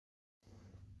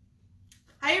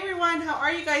Hi everyone, how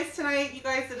are you guys tonight? You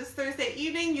guys, it is Thursday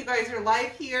evening. You guys are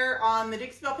live here on the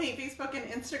Dixie Belle Paint Facebook and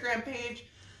Instagram page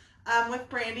with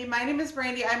Brandy. My name is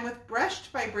Brandy. I'm with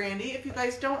Brushed by Brandy. If you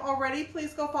guys don't already,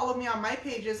 please go follow me on my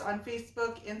pages on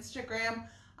Facebook, Instagram.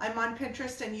 I'm on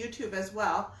Pinterest and YouTube as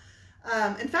well.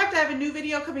 In fact, I have a new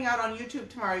video coming out on YouTube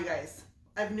tomorrow, you guys.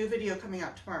 I have a new video coming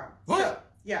out tomorrow. What? So,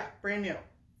 yeah, brand new.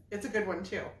 It's a good one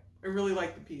too. I really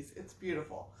like the piece. It's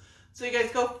beautiful. So you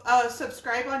guys go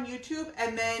subscribe on YouTube,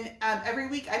 and then every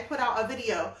week I put out a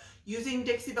video using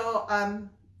Dixie Belle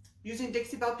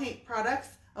paint products,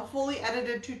 a fully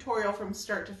edited tutorial from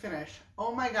start to finish.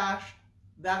 Oh my gosh,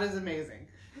 that is amazing.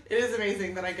 It is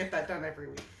amazing that I get that done every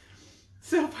week.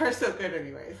 So far so good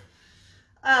anyways.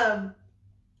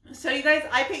 So you guys,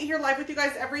 I paint here live with you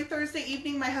guys every Thursday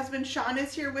evening. My husband Sean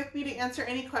is here with me to answer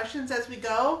any questions as we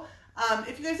go.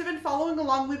 If you guys have been following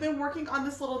along, we've been working on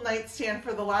this little nightstand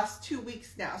for the last 2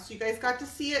 weeks now. So you guys got to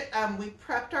see it. We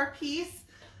prepped our piece.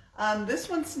 This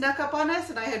one snuck up on us,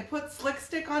 and I had put slick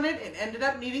stick on it and ended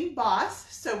up needing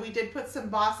boss. So we did put some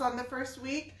boss on the first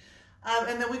week.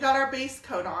 And then we got our base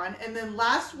coat on. And then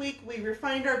last week we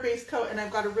refined our base coat, and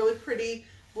I've got a really pretty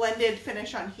blended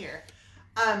finish on here.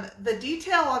 The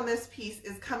detail on this piece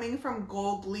is coming from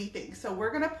gold leafing. So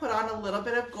we're going to put on a little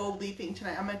bit of gold leafing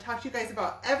tonight. I'm going to talk to you guys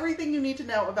about everything you need to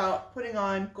know about putting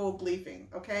on gold leafing,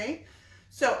 okay?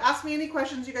 So ask me any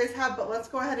questions you guys have, but let's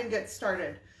go ahead and get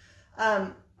started.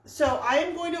 So I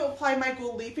am going to apply my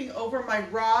gold leafing over my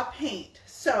raw paint.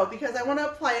 So because I want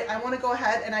to apply it, I want to go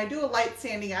ahead and I do a light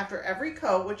sanding after every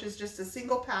coat, which is just a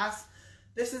single pass.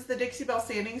 This is the Dixie Belle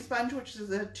sanding sponge, which is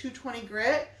a 220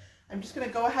 grit. I'm just going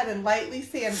to go ahead and lightly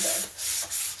sand this.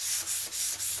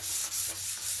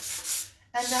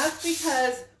 And that's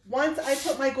because once I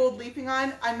put my gold leafing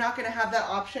on, I'm not going to have that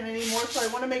option anymore. So I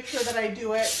want to make sure that I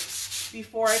do it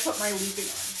before I put my leafing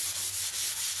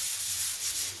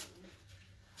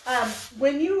on.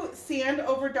 When you sand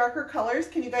over darker colors,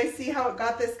 can you guys see how it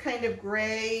got this kind of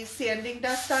gray sanding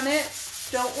dust on it?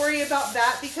 Don't worry about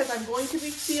that because I'm going to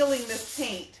be sealing this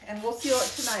paint, and we'll seal it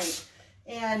tonight.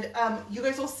 And you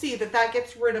guys will see that that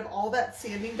gets rid of all that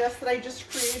sanding dust that I just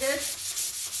created.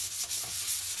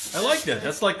 I like that.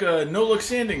 That's like a no-look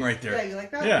sanding right there. Yeah, you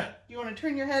like that? Yeah. You want to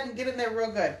turn your head and get in there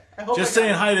real good. I hope just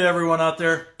saying hi to everyone out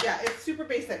there. Yeah, it's super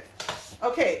basic.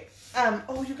 Okay.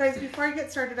 Oh, you guys, before I get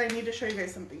started, I need to show you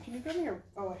guys something. Can you go to your...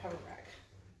 Oh, I have a rack.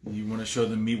 You want to show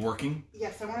them me working?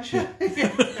 Yes, I want to show,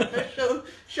 show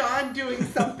Sean doing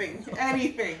something.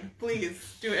 Anything.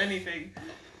 Please, do anything.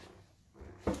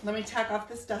 Let me tack off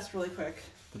this dust really quick.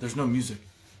 But there's no music.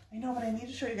 I know, but I need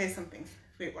to show you guys something.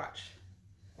 Wait, watch.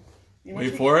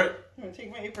 Wait for it. I'm going to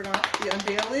take my apron off. The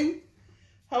unveiling.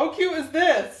 How cute is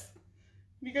this?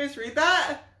 Can you guys read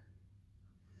that?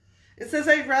 It says,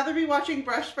 I'd rather be watching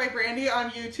Brushed by Brandy on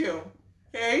YouTube.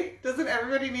 Okay? Doesn't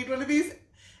everybody need one of these?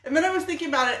 And then I was thinking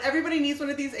about it. Everybody needs one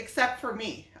of these except for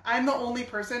me. I'm the only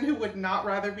person who would not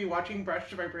rather be watching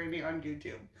Brushed by Brandy on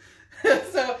YouTube.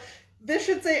 So... this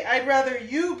should say, I'd rather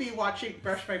you be watching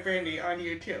Brushed by Brandy on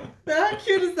YouTube. How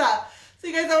cute is that? So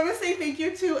you guys, I want to say thank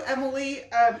you to Emily.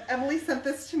 Emily sent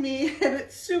this to me, and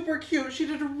it's super cute. She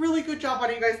did a really good job on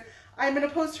it, you guys. I'm going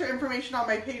to post her information on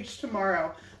my page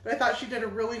tomorrow, but I thought she did a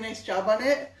really nice job on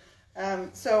it.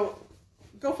 So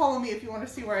go follow me if you want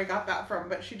to see where I got that from,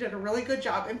 but she did a really good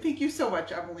job, and thank you so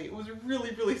much, Emily. It was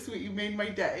really, really sweet. You made my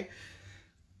day.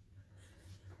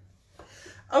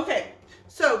 Okay.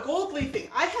 So gold leafing,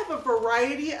 I have a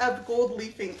variety of gold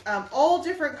leafing, all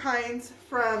different kinds,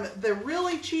 from the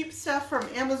really cheap stuff from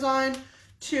Amazon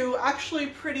to actually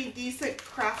pretty decent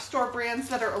craft store brands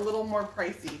that are a little more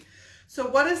pricey. So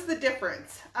what is the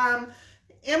difference?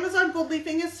 Amazon gold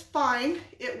leafing is fine.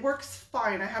 It works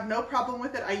fine. I have no problem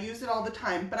with it. I use it all the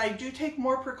time, but I do take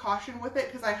more precaution with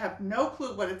it because I have no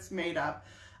clue what it's made of.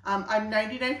 I'm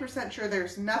 99% sure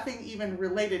there's nothing even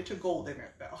related to gold in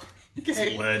it though.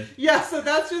 Okay. Lead. Yeah, so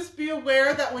that's just be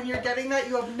aware that when you're getting that,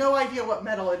 you have no idea what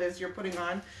metal it is you're putting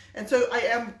on. And so I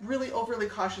am really overly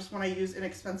cautious when I use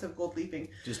inexpensive gold leafing.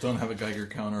 Just don't have a Geiger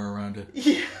counter around it.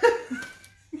 Yeah.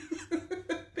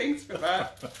 Thanks for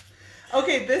that.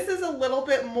 Okay, this is a little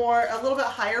bit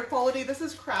higher quality. This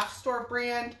is Craft Store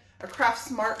brand, a Craft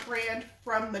Smart brand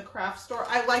from the Craft Store.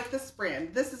 I like this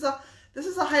brand. This is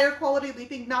a higher quality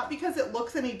leafing, not because it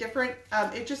looks any different.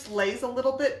 It just lays a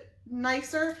little bit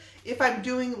nicer. If I'm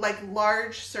doing like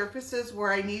large surfaces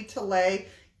where I need to lay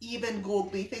even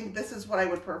gold leafing, this is what I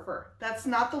would prefer. That's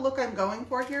not the look I'm going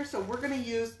for here, so we're going to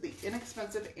use the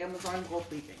inexpensive Amazon gold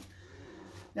leafing.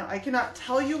 Now, I cannot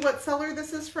tell you what seller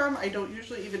this is from. I don't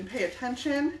usually even pay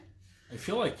attention. I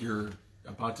feel like you're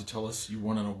about to tell us you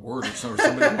won an award or something.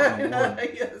 Somebody won an award.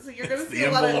 Yeah, so you're going to see the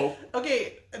a lot envelope. of...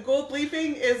 Okay, gold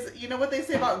leafing is, you know what they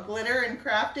say about glitter and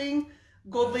crafting?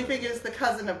 Gold leafing is the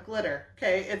cousin of glitter,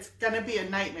 okay? It's going to be a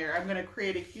nightmare. I'm going to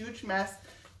create a huge mess.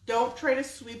 Don't try to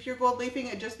sweep your gold leafing.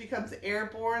 It just becomes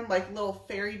airborne, like little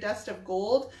fairy dust of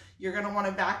gold. You're going to want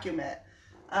to vacuum it.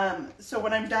 So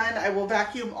when I'm done, I will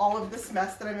vacuum all of this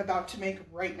mess that I'm about to make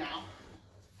right now.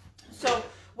 So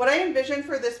what I envision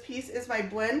for this piece is my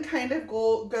blend kind of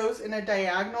goes in a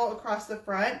diagonal across the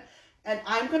front, and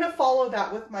I'm going to follow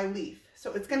that with my leaf.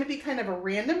 So it's going to be kind of a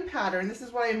random pattern. This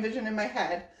is what I envision in my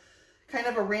head. Kind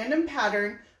of a random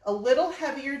pattern, a little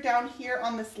heavier down here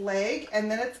on this leg, and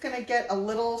then it's going to get a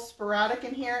little sporadic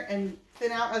in here and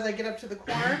thin out as I get up to the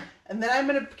corner, and then I'm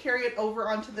going to carry it over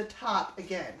onto the top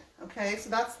again. Okay, so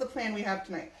that's the plan we have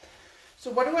tonight. So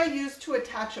what do I use to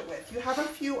attach it with? You have a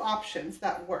few options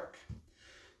that work.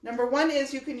 Number one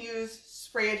is you can use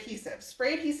spray adhesive.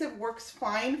 Spray adhesive works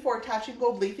fine for attaching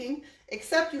gold leafing,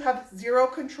 except you have zero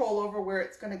control over where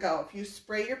it's going to go. If you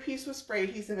spray your piece with spray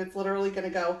adhesive, it's literally going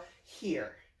to go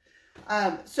here.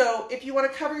 So if you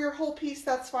want to cover your whole piece,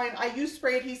 that's fine. I use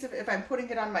spray adhesive if I'm putting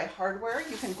it on my hardware.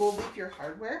 You can gold leaf your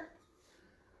hardware.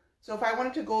 So if I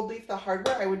wanted to gold leaf the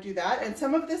hardware, I would do that. And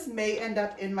some of this may end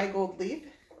up in my gold leaf.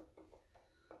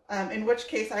 In which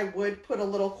case I would put a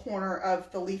little corner of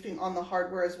the leafing on the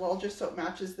hardware as well, just so it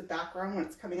matches the background when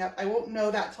it's coming up. I won't know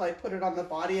that till I put it on the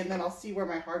body, and then I'll see where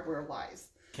my hardware lies.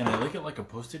 Can I lick it like a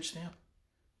postage stamp?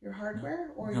 Your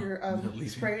hardware or no, your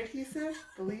spray adhesive?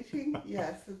 The leafing?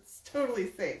 Yes, it's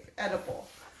totally safe, edible.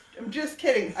 I'm just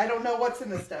kidding. I don't know what's in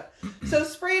this stuff. So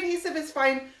spray adhesive is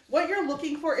fine. What you're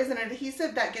looking for is an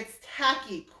adhesive that gets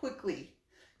tacky quickly.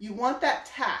 You want that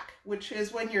tack, which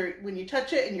is when you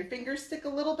touch it and your fingers stick a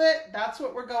little bit. That's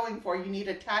what we're going for. You need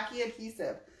a tacky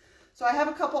adhesive. So I have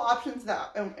a couple options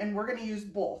that, and we're going to use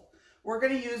both. We're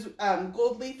going to use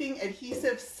gold leafing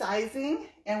adhesive sizing,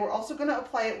 and we're also going to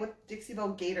apply it with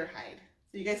Dixievel Gator Hide.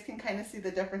 So you guys can kind of see the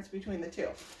difference between the two.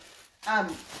 I'm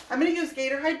going to use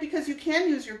Gator Hide because you can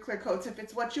use your clear coats. If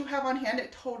it's what you have on hand,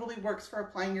 it totally works for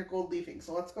applying your gold leafing.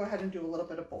 So let's go ahead and do a little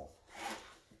bit of both.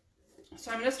 So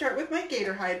I'm going to start with my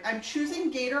Gator Hide. I'm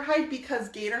choosing Gator Hide because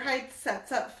Gator Hide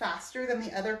sets up faster than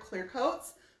the other clear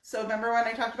coats. So remember when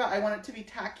I talked about I want it to be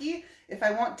tacky? If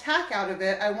I want tack out of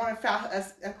it, I want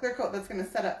a clear coat that's going to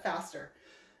set up faster.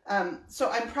 So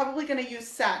I'm probably going to use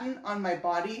satin on my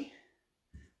body,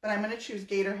 but I'm going to choose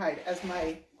Gator Hide as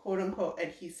my quote-unquote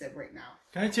adhesive right now.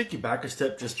 Can I take you back a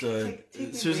step? Just take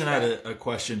Susan had a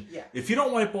question. Yeah. If you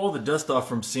don't wipe all the dust off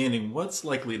from sanding, what's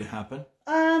likely to happen?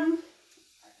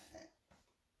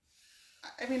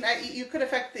 I mean, you could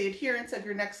affect the adherence of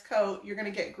your next coat. You're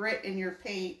going to get grit in your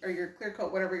paint or your clear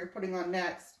coat, whatever you're putting on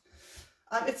next.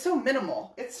 It's so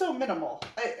minimal. It's so minimal.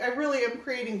 I really am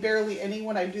creating barely any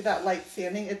when I do that light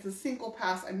sanding. It's a single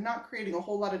pass. I'm not creating a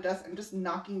whole lot of dust. I'm just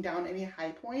knocking down any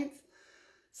high points.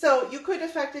 So you could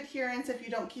affect adherence if you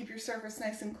don't keep your surface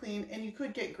nice and clean, and you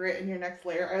could get grit in your next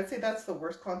layer. I would say that's the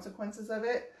worst consequences of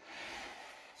it.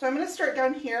 So I'm going to start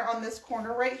down here on this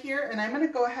corner right here, and I'm going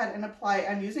to go ahead and apply,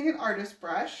 I'm using an artist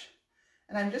brush,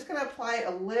 and I'm just going to apply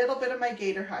a little bit of my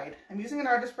Gator Hide. I'm using an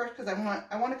artist brush because I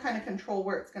want to kind of control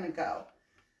where it's going to go.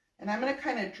 And I'm going to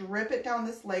kind of drip it down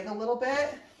this leg a little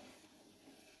bit.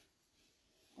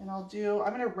 And I'm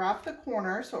going to wrap the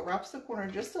corner, so it wraps the corner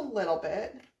just a little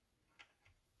bit.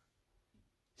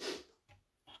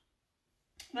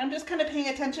 And I'm just kind of paying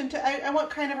attention to, I want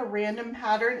kind of a random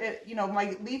pattern. You know,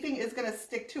 my leafing is going to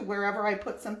stick to wherever I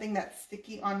put something that's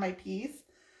sticky on my piece.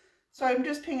 So I'm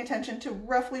just paying attention to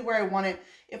roughly where I want it.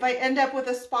 If I end up with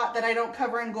a spot that I don't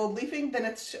cover in gold leafing, then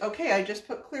it's okay. I just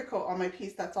put clear coat on my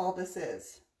piece. That's all this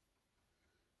is.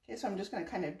 Okay, so I'm just going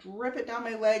to kind of drip it down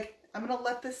my leg. I'm going to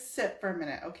let this sit for a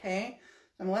minute, okay?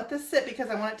 I'm going to let this sit because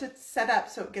I want it to set up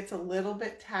so it gets a little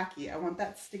bit tacky. I want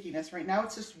that stickiness. Right now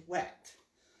it's just wet.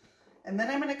 And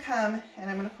then I'm going to come and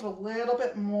I'm going to put a little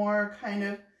bit more kind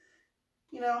of,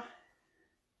 you know,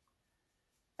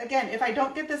 again, if I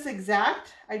don't get this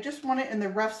exact, I just want it in the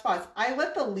rough spots. I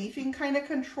let the leafing kind of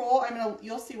control.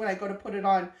 You'll see when I go to put it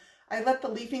on, I let the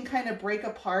leafing kind of break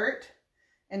apart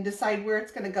and decide where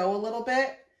it's going to go a little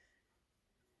bit.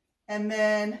 And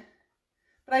then,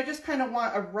 but I just kind of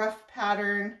want a rough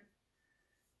pattern,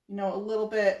 you know, a little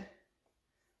bit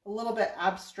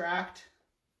abstract.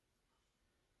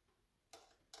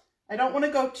 I don't want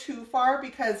to go too far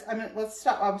because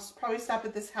I'll probably stop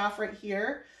at this half right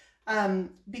here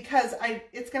because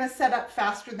it's going to set up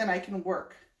faster than I can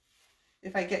work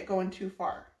if I get going too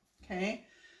far. Okay,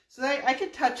 so I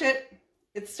could touch it.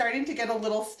 It's starting to get a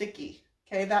little sticky.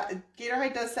 Okay, that Gator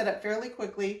Hide does set up fairly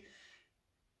quickly.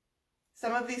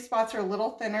 Some of these spots are a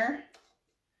little thinner.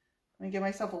 I'm gonna give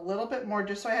myself a little bit more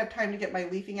just so I have time to get my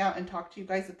leafing out and talk to you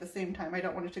guys at the same time. I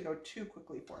don't want it to go too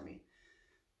quickly for me.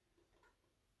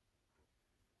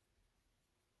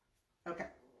 Okay.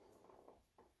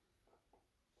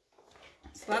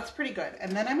 So that's pretty good.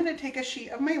 And then I'm gonna take a sheet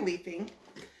of my leafing.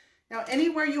 Now,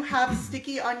 anywhere you have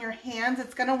sticky on your hands,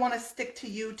 it's gonna wanna stick to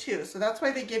you too. So that's why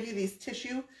they give you these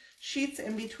tissue sheets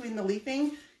in between the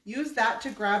leafing. Use that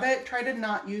to grab it. Try to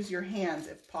not use your hands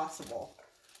if possible.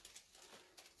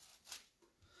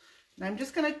 And I'm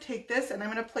just going to take this and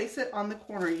I'm going to place it on the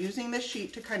corner using the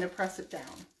sheet to kind of press it down.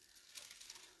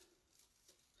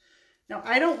 Now,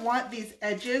 I don't want these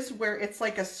edges where it's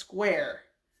like a square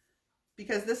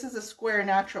because this is a square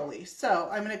naturally. So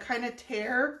I'm going to kind of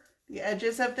tear the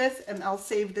edges of this and I'll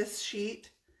save this sheet.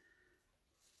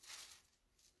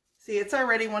 See, it's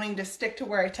already wanting to stick to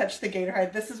where I touched the gator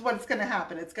hide. This is what's going to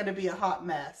happen. It's going to be a hot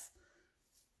mess.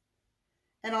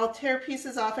 And I'll tear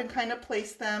pieces off and kind of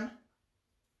place them.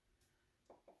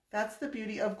 That's the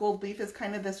beauty of gold leaf, is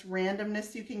kind of this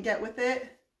randomness you can get with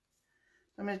it.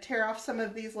 I'm going to tear off some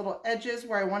of these little edges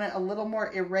where I want it a little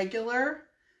more irregular.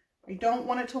 I don't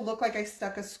want it to look like I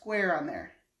stuck a square on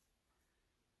there.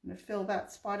 I'm going to fill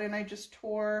that spot in I just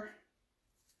tore.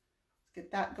 Let's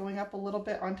get that going up a little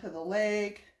bit onto the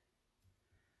leg.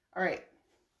 All right,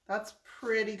 that's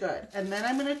pretty good. And then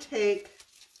I'm going to take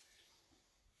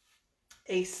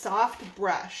a soft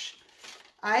brush.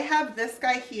 I have this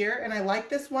guy here, and I like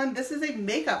this one. This is a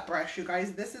makeup brush, you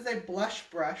guys. This is a blush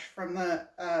brush from the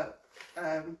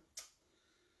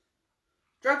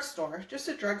drugstore. Just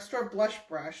a drugstore blush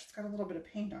brush. It's got a little bit of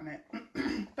paint on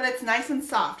it. But it's nice and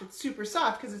soft. It's super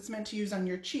soft because it's meant to use on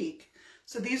your cheek.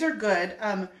 So these are good.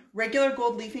 Regular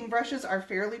gold leafing brushes are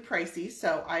fairly pricey,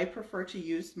 so I prefer to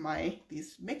use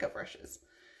these makeup brushes.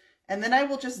 And then I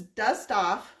will just dust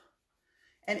off.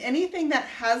 And anything that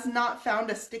has not found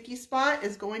a sticky spot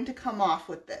is going to come off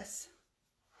with this.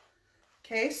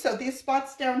 Okay, so these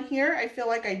spots down here, I feel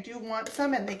like I do want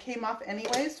some, and they came off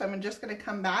anyway, so I'm just going to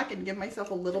come back and give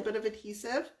myself a little bit of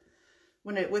adhesive.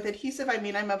 With adhesive, I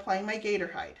mean I'm applying my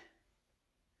gator hide.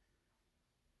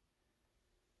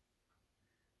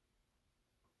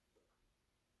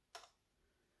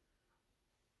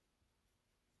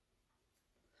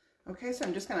 Okay, so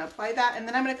I'm just going to apply that, and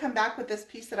then I'm going to come back with this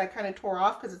piece that I kind of tore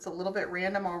off because it's a little bit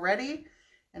random already,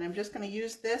 and I'm just going to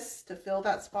use this to fill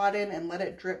that spot in and let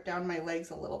it drip down my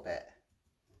legs a little bit.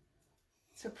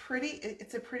 It's a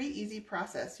pretty easy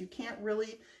process. You can't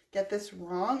really get this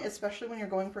wrong, especially when you're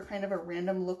going for kind of a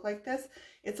random look like this.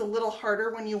 It's a little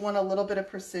harder when you want a little bit of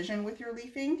precision with your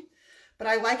leafing, but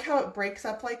I like how it breaks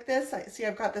up like this. See,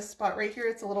 I've got this spot right here.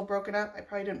 It's a little broken up. I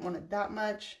probably didn't want it that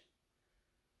much.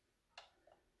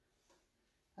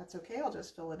 That's okay, I'll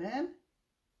just fill it in.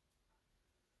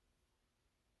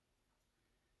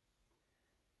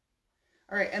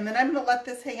 All right, and then I'm gonna let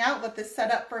this hang out, let this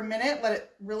set up for a minute, let it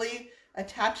really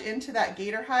attach into that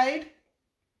gator hide.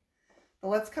 But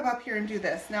let's come up here and do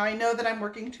this. Now I know that I'm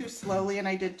working too slowly and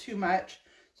I did too much,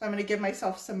 so I'm gonna give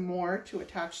myself some more to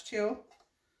attach to.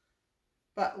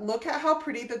 But look at how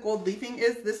pretty the gold leafing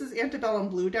is. This is antebellum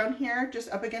blue down here, just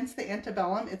up against the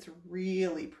antebellum. It's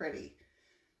really pretty.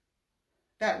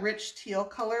 That rich teal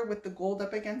color with the gold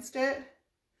up against it.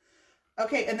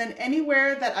 Okay, and then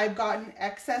anywhere that I've gotten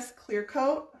excess clear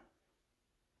coat,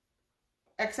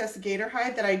 excess gator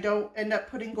hide that I don't end up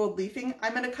putting gold leafing,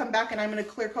 I'm going to come back and I'm going to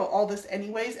clear coat all this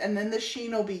anyways, and then the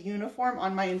sheen will be uniform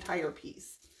on my entire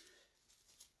piece.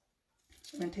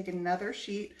 So I'm going to take another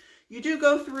sheet. You do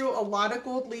go through a lot of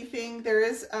gold leafing. There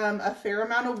is a fair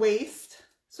amount of waste,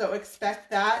 so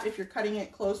expect that if you're cutting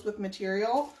it close with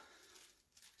material.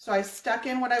 So I stuck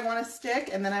in what I want to stick,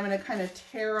 and then I'm going to kind of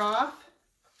tear off.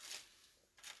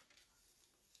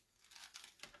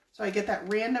 So I get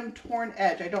that random torn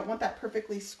edge. I don't want that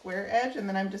perfectly square edge, and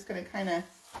then I'm just going to kind of,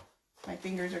 my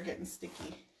fingers are getting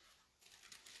sticky.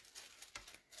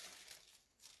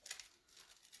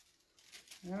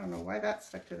 I don't know why that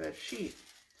stuck to the sheet.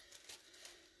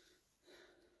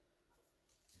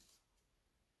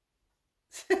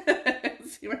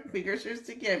 See, my fingers are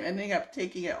sticky. I'm ending up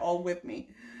taking it all with me.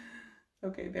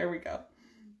 Okay, there we go.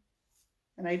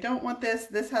 And I don't want this.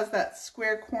 This has that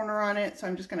square corner on it, so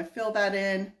I'm just going to fill that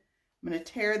in. I'm going to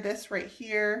tear this right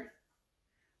here,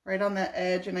 right on that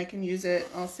edge, and I can use it.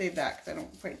 I'll save that because I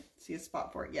don't quite see a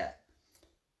spot for it yet.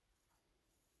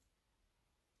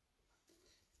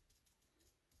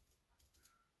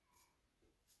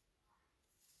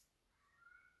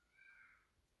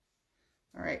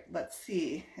 All right, let's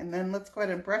see. And then let's go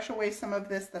ahead and brush away some of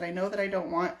this that I know that I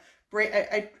don't want.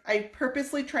 I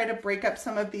purposely try to break up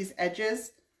some of these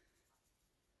edges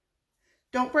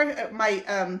Don't brush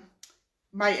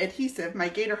my adhesive, my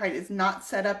gator hide is not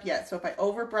set up yet. So if I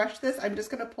overbrush this, I'm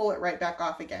just going to pull it right back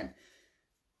off again.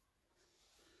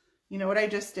 You know what I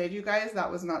just did, you guys? That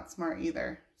was not smart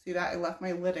either. See that? I left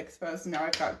my lid exposed. Now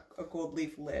I've got a gold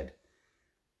leaf lid.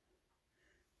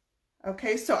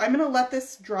 Okay, so I'm going to let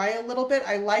this dry a little bit.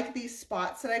 I like these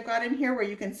spots that I've got in here where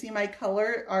you can see my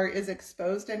color is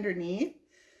exposed underneath.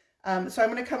 So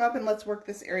I'm going to come up and let's work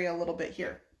this area a little bit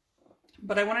here.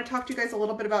 But I want to talk to you guys a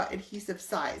little bit about adhesive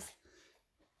size.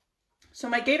 So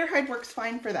my gator hide works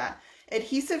fine for that.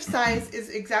 Adhesive size is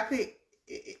exactly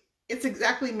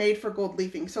made for gold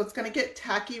leafing. So it's going to get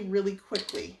tacky really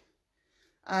quickly.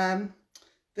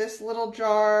 This little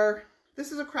jar,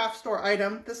 this is a craft store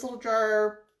item. This little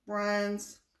jar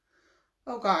runs,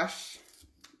 oh gosh,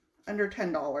 under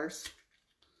 $10.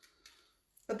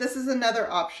 But this is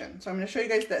another option. So I'm going to show you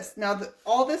guys this. Now,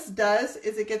 all this does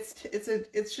is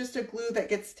it's just a glue that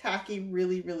gets tacky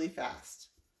really, really fast.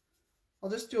 I'll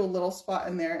just do a little spot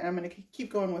in there, and I'm going to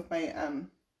keep going with my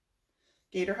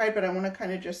gator hide, but I want to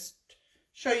kind of just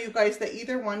show you guys that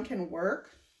either one can work.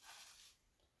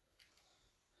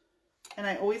 And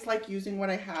I always like using what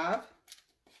I have.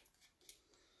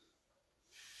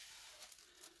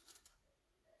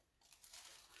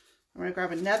 I'm going to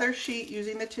grab another sheet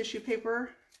using the tissue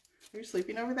paper. Are you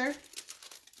sleeping over there?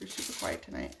 You're super quiet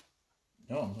tonight.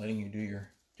 No, I'm letting you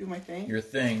do my thing. Your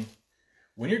thing.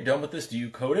 When you're done with this, do you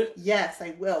coat it? Yes,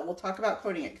 I will. We'll talk about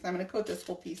coating it because I'm going to coat this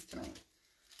whole piece tonight.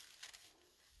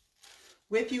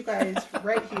 With you guys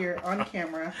right here on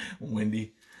camera.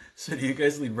 Wendy. So do you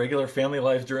guys lead regular family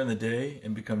lives during the day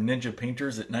and become ninja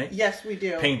painters at night? Yes, we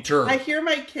do. Painter. I hear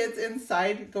my kids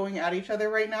inside going at each other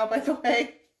right now, by the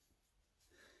way.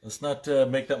 Let's not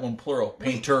make that one plural.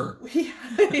 Painter.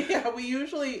 Yeah, we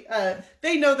usually,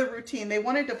 they know the routine. They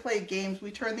wanted to play games.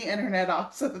 We turn the internet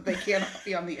off so that they can't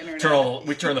be on the internet.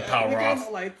 We turn the power off. Turn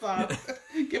the lights off.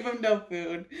 Give them no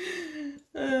food.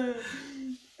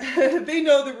 They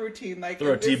know the routine. Like,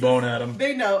 throw a T-bone at them.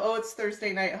 They know, oh, it's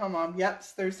Thursday night, huh, Mom? Yep, it's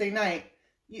Thursday night.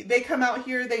 They come out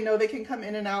here. They know they can come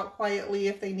in and out quietly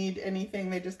if they need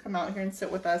anything. They just come out here and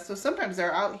sit with us. So sometimes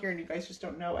they're out here and you guys just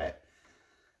don't know it.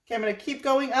 Okay, I'm going to keep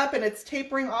going up, and it's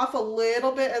tapering off a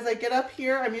little bit as I get up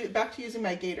here. I'm back to using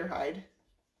my gator hide.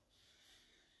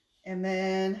 And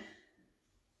then I'm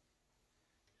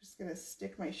just going to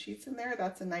stick my sheets in there.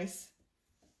 That's a nice,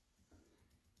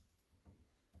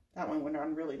 that one went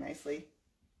on really nicely.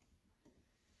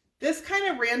 This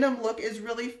kind of random look is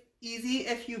really easy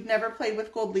if you've never played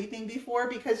with gold leafing before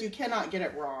because you cannot get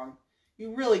it wrong.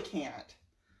 You really can't.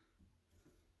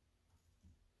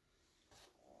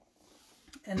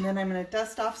 And then I'm going to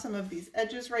dust off some of these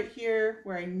edges right here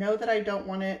where I know that I don't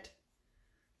want it.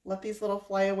 Let these little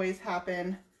flyaways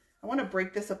happen. I want to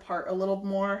break this apart a little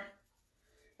more.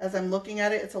 As I'm looking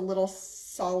at it, it's a little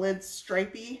solid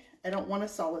stripey. I don't want a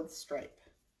solid stripe.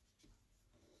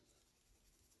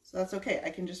 So that's okay.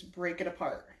 I can just break it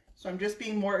apart. So I'm just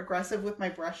being more aggressive with my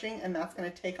brushing, and that's going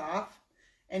to take off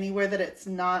anywhere that it's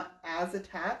not as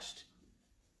attached.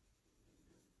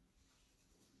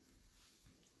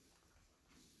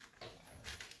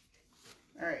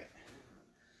 All right,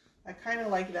 I kind of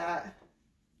like that.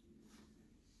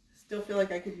 Still feel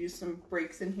like I could use some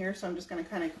breaks in here, so I'm just going to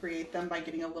kind of create them by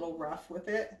getting a little rough with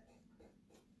it.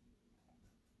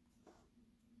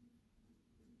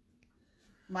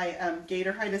 My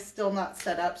gator hide is still not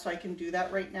set up, so I can do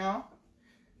that right now.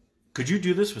 Could you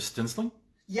do this with stenciling?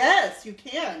 Yes, you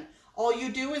can. All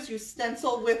you do is you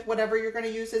stencil with whatever you're going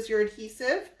to use as your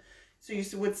adhesive. So you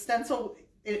would stencil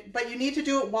it, but you need to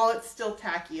do it while it's still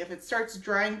tacky. If it starts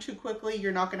drying too quickly,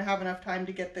 you're not going to have enough time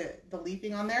to get the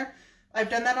leafing on there. I've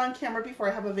done that on camera before.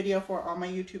 I have a video for it on my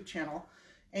YouTube channel.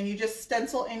 And you just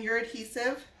stencil in your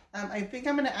adhesive. I think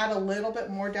I'm going to add a little bit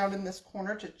more down in this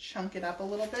corner to chunk it up a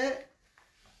little bit.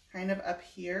 Kind of up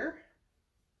here.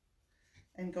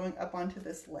 And going up onto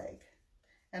this leg.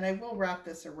 And I will wrap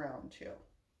this around too.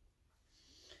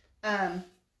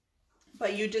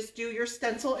 But you just do your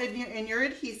stencil in your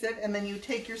adhesive, and then you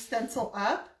take your stencil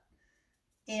up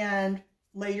and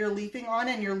lay your leafing on,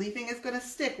 and your leafing is going to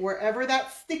stick wherever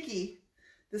that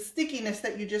the stickiness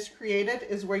that you just created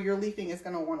is where your leafing is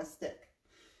going to want to stick.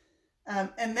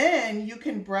 And then you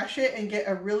can brush it and get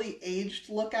a really aged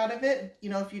look out of it.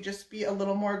 You know, if you just be a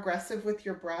little more aggressive with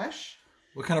your brush.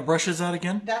 What kind of brush is that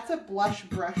again? That's a blush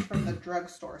brush from the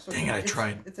drugstore. So dang it, I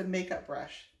tried. It's a makeup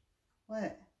brush.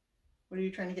 What? What are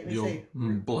you trying to get me to say?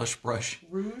 Blush brush.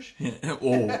 Rouge?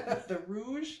 Oh. The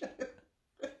rouge?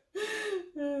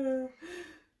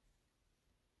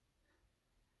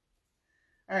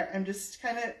 All right, I'm just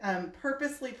kind of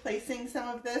purposely placing some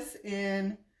of this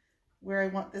in where I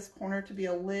want this corner to be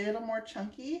a little more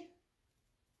chunky.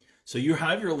 So you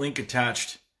have your link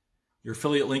attached. Your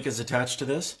affiliate link is attached to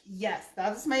this? Yes,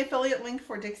 that's my affiliate link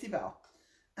for Dixie Belle.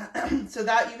 So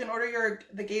that you can order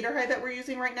the gator hide that we're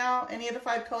using right now. Any of the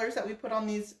 5 colors that we put on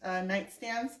these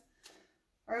nightstands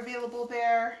are available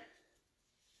there.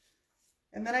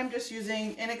 And then I'm just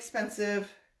using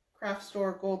inexpensive craft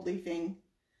store gold leafing.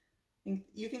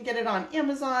 You can get it on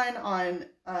Amazon, on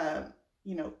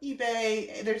you know,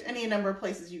 eBay. There's any number of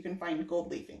places you can find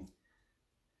gold leafing.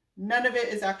 None of it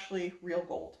is actually real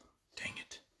gold. Dang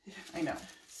it. I know.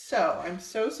 So, I'm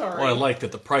so sorry. Well, I like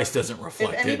that the price doesn't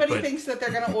reflect it. If anybody thinks that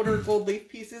they're going to order gold leaf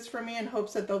pieces from me in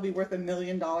hopes that they'll be worth $1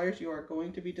 million, you are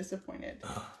going to be disappointed.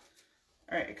 All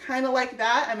right, kind of like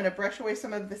that. I'm going to brush away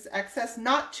some of this excess.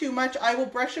 Not too much. I will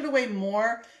brush it away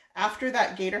more after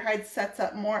that gator hide sets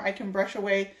up more. I can brush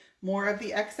away more of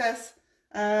the excess.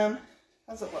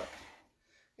 How's it look?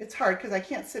 It's hard because I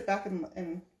can't sit back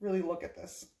and really look at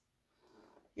this.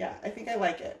 Yeah, I think I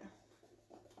like it.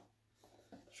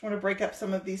 Just want to break up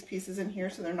some of these pieces in here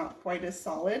so they're not quite as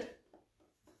solid.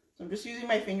 So I'm just using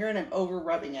my finger and I'm over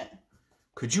rubbing it.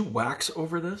 Could you wax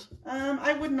over this?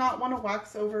 I would not want to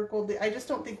wax over gold leaf. I just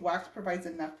don't think wax provides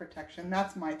enough protection.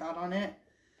 That's my thought on it.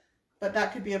 But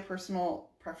that could be a personal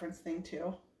preference thing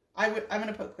too. I'm going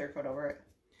to put clear coat over it.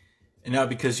 And now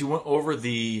because you went over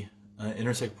the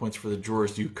intersect points for the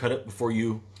drawers, do you cut it before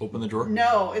you open the drawer?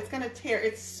 No, it's going to tear.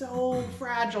 It's so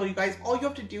fragile, you guys. All you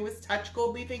have to do is touch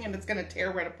gold leafing and it's going to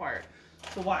tear right apart.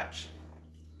 So watch.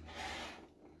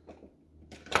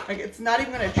 Like, it's not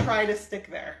even going to try to stick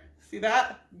there. See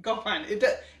that? Gone.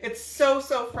 It's so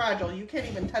fragile. You can't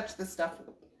even touch this stuff.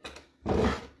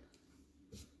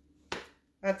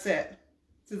 That's it.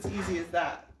 It's as easy as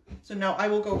that. So now I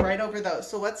will go right over those.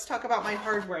 So let's talk about my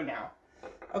hardware now.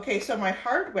 Okay, so my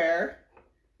hardware,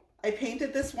 I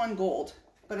painted this one gold,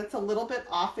 but it's a little bit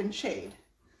off in shade.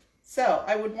 So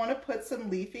I would want to put some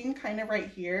leafing kind of right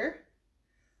here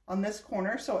on this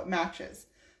corner so it matches.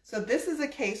 So this is a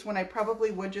case when I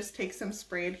probably would just take some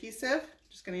spray adhesive.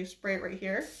 Just going to spray it right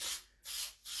here.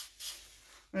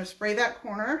 I'm going to spray that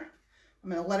corner. I'm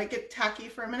going to let it get tacky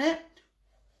for a minute.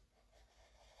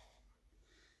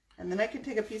 And then I can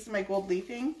take a piece of my gold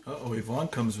leafing. Uh-oh, Yvonne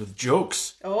comes with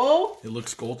jokes. Oh! It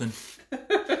looks golden.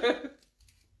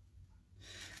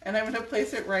 And I'm going to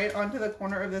place it right onto the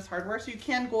corner of this hardware. So you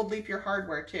can gold leaf your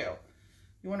hardware too.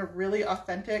 You want a really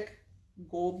authentic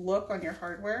gold look on your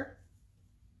hardware.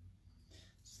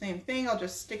 Same thing, I'll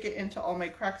just stick it into all my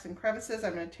cracks and crevices.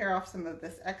 I'm going to tear off some of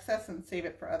this excess and save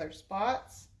it for other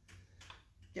spots.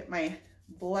 Get my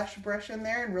blush brush in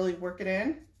there and really work it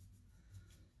in.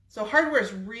 So hardware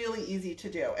is really easy to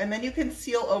do. And then you can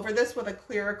seal over this with a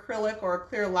clear acrylic or a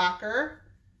clear lacquer.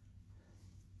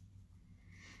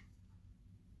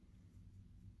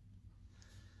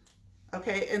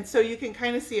 Okay, and so you can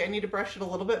kind of see I need to brush it a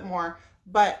little bit more.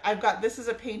 But I've got, this is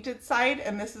a painted side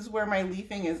and this is where my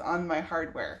leafing is on my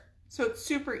hardware. So it's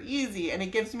super easy and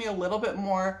it gives me a little bit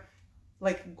more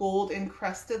like gold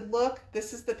encrusted look.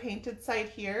 This is the painted side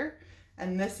here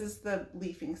and this is the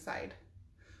leafing side.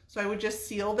 So I would just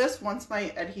seal this. Once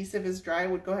my adhesive is dry, I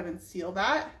would go ahead and seal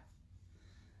that.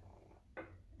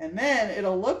 And then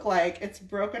it'll look like it's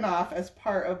broken off as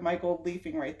part of my gold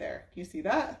leafing right there. Can you see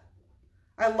that?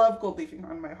 I love gold leafing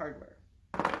on my hardware.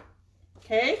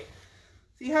 Okay.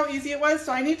 See how easy it was?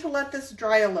 So I need to let this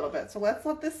dry a little bit. So let's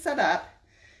let this set up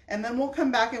and then we'll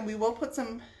come back and we will put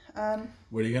some...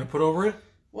 what are you going to put over it?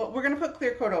 Well, we're going to put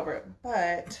clear coat over it,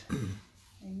 but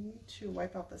I need to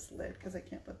wipe out this lid because I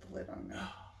can't put the lid on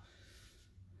now.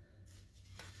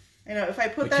 I know if I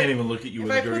put that... I can't even look at you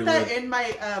with a dirty lid. If I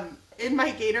put that in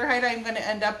my gator hide, I'm going to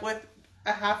end up with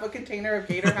a half a container of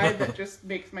gator hide that just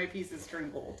makes my pieces turn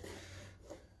gold.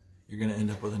 You're going to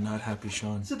end up with a not happy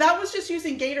Sean. So that was just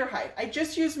using gator hide. I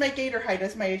just used my gator hide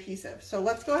as my adhesive. So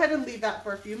let's go ahead and leave that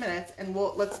for a few minutes and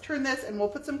let's turn this and we'll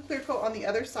put some clear coat on the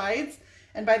other sides.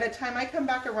 And by the time I come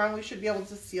back around, we should be able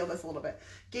to seal this a little bit.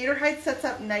 Gator hide sets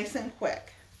up nice and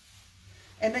quick.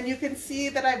 And then you can see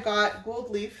that I've got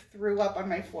gold leaf through up on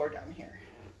my floor down here.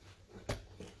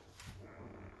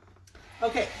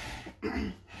 Okay,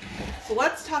 so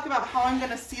let's talk about how I'm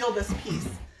going to seal this piece.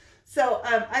 So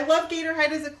I love gator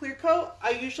hide as a clear coat. I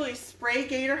usually spray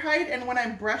gator hide, and when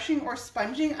I'm brushing or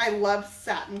sponging, I love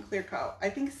satin clear coat. I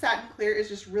think satin clear is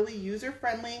just really user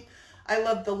friendly. I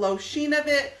love the low sheen of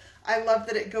it. I love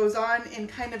that it goes on in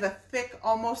kind of a thick,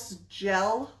 almost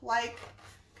gel-like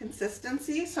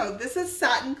consistency. So this is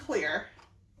satin clear.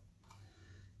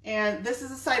 And this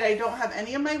is a side I don't have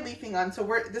any of my leafing on. So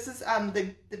this is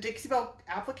the Dixie Belle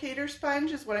applicator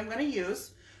sponge is what I'm going to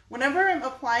use. Whenever I'm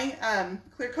applying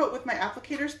clear coat with my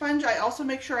applicator sponge, I also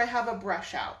make sure I have a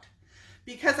brush out.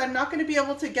 Because I'm not going to be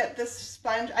able to get this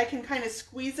sponge, I can kind of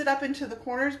squeeze it up into the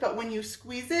corners, but when you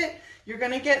squeeze it, you're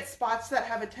going to get spots that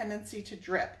have a tendency to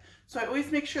drip. So I always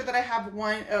make sure that I have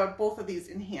both of these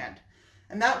in hand.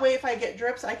 And that way, if I get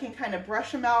drips, I can kind of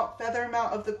brush them out, feather them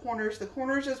out of the corners. The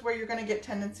corners is where you're going to get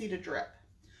tendency to drip.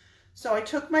 So I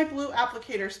took my blue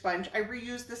applicator sponge. I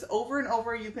reused this over and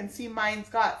over. You can see mine's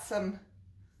got some,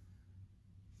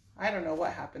 I don't know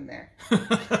what happened there.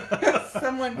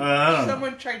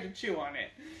 Someone tried to chew on it.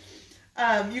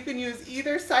 You can use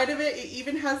either side of it. It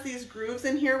even has these grooves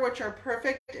in here, which are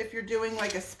perfect if you're doing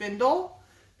like a spindle,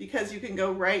 because you can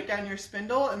go right down your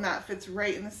spindle and that fits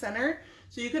right in the center.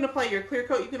 So you can apply your clear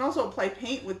coat. You can also apply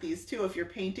paint with these too if you're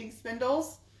painting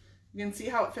spindles. You can see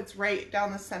how it fits right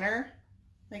down the center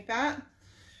like that.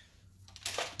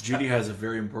 Judy has a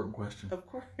very important question. Of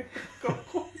course.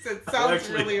 It sounds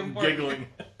really important. Giggling.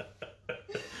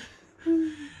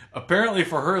 Apparently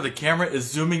for her, the camera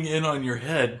is zooming in on your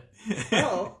head.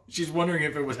 Oh. She's wondering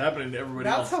if it was happening to everybody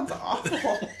else. That sounds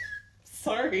awful.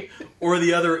 Sorry. Or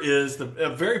the other is a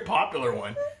very popular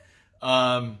one.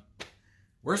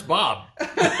 Where's Bob?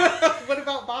 What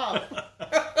about Bob?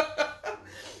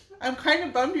 I'm kind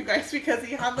of bummed, you guys, because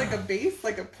he had like a base,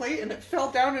 like a plate, and it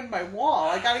fell down in my wall.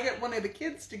 I got to get one of the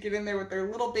kids to get in there with their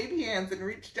little baby hands and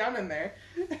reach down in there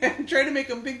and try to make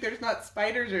them think there's not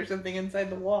spiders or something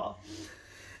inside the wall.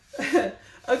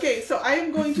 Okay, so I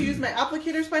am going to use my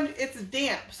applicator sponge. It's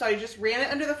damp, so I just ran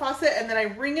it under the faucet and then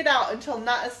I wring it out until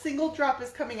not a single drop is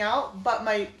coming out, but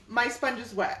my sponge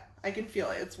is wet. I can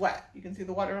feel it. It's wet. You can see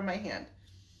the water on my hand.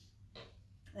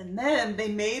 And then they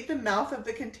made the mouth of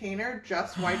the container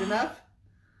just wide enough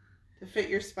to fit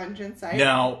your sponge inside.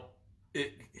 Now,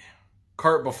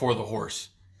 cart before the horse.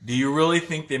 Do you really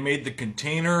think they made the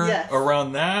container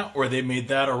around that, or they made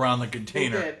that around the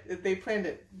container? They did. They planned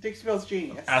it. Dixie Belle's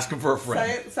genius. Ask him for a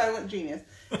friend. Silent genius.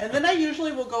 And then I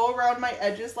usually will go around my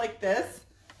edges like this,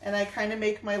 and I kind of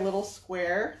make my little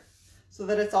square so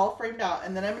that it's all framed out.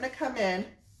 And then I'm going to come in,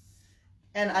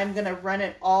 and I'm going to run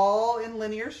it all in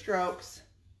linear strokes.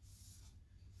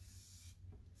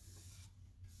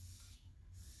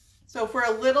 So for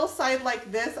a little side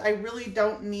like this, I really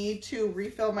don't need to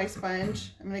refill my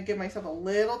sponge. I'm going to give myself a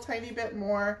little tiny bit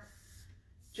more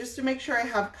just to make sure I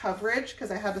have coverage,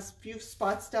 because I have a few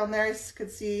spots down there I could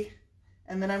see.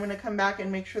 And then I'm going to come back and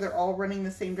make sure they're all running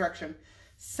the same direction.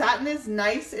 Satin is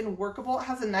nice and workable. It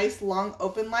has a nice long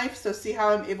open life. So see how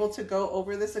I'm able to go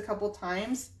over this a couple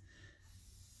times.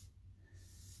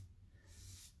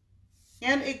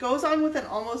 And it goes on with an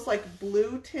almost like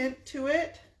blue tint to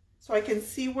it. So I can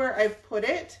see where I've put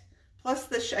it.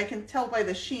 Plus I can tell by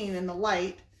the sheen and the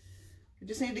light. I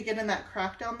just need to get in that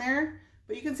crack down there.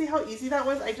 But you can see how easy that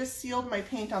was. I just sealed my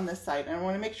paint on this side. And I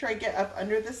want to make sure I get up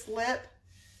under this lip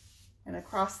and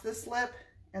across this lip.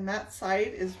 And that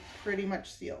side is pretty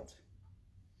much sealed.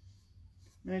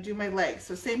 I'm going to do my legs.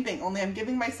 So same thing, only I'm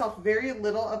giving myself very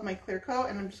little of my clear coat,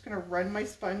 and I'm just going to run my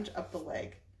sponge up the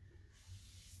leg.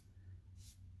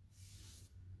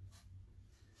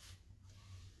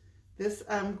 This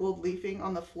gold leafing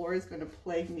on the floor is going to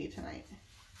plague me tonight.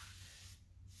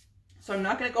 So I'm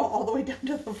not going to go all the way down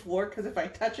to the floor, because if I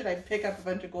touch it, I'd pick up a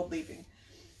bunch of gold leafing.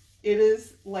 It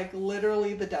is like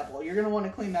literally the devil. You're going to want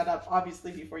to clean that up,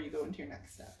 obviously, before you go into your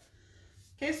next step.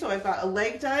 Okay, so I've got a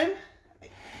leg done.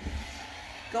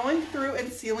 Going through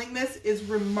and sealing this is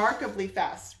remarkably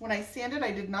fast. When I sanded,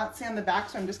 I did not sand the back,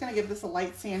 so I'm just going to give this a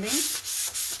light sanding.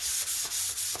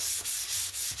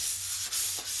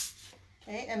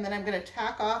 Okay, and then I'm going to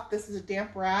tack off, this is a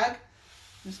damp rag.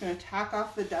 I'm just going to tack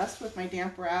off the dust with my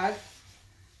damp rag.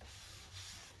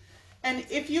 And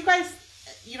if you guys,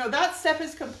 you know, that step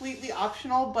is completely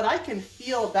optional, but I can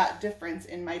feel that difference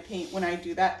in my paint when I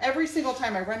do that. Every single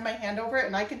time I run my hand over it,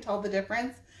 and I can tell the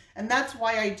difference, and that's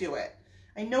why I do it.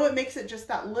 I know it makes it just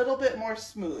that little bit more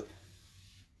smooth.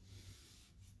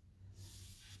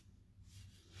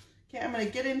 Okay, I'm going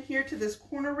to get in here to this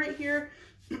corner right here.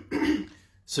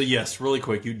 So yes, really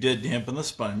quick, you did dampen the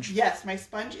sponge. Yes, my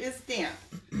sponge is damp.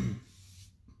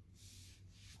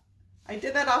 I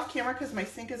did that off camera because my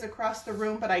sink is across the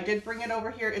room, but I did bring it over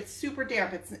here. It's super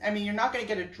damp. I mean, you're not going to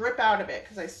get a drip out of it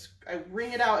because I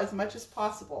wring it out as much as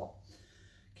possible.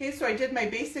 Okay, so I did my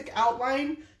basic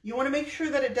outline. You want to make sure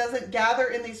that it doesn't gather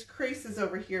in these creases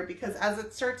over here, because as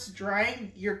it starts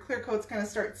drying, your clear coat's going to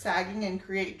start sagging and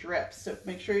create drips. So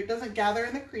make sure it doesn't gather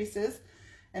in the creases.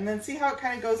 And then see how it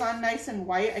kind of goes on nice and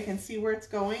white. I can see where it's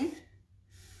going.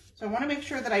 So I want to make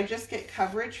sure that I just get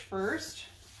coverage first.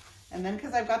 And then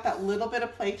because I've got that little bit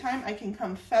of playtime, I can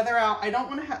come feather out. I don't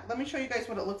want to have, let me show you guys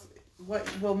what it looks what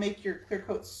will make your clear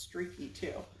coat streaky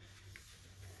too.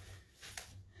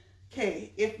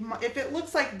 Okay, if it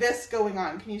looks like this going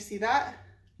on, can you see that?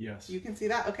 Yes. You can see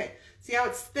that? Okay. See how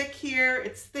it's thick here,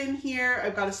 it's thin here,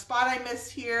 I've got a spot I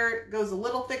missed here, it goes a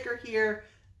little thicker here.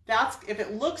 That's, if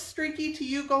it looks streaky to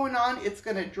you going on, it's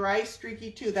gonna dry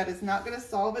streaky too. That is not gonna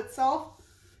solve itself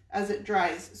as it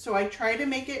dries. So I try to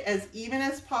make it as even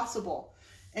as possible.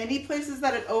 Any places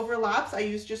that it overlaps, I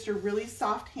use just a really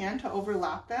soft hand to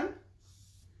overlap them.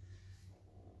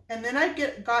 And then I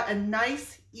got a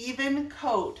nice even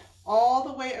coat all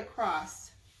the way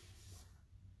across.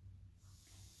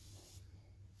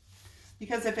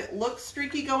 Because if it looks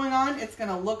streaky going on, it's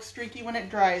gonna look streaky when it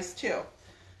dries too.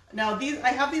 Now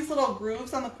I have these little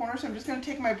grooves on the corner, so I'm just gonna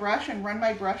take my brush and run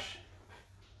my brush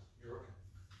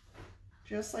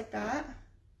just like that.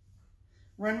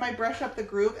 Run my brush up the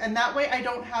groove, and that way I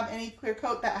don't have any clear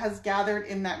coat that has gathered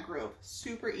in that groove.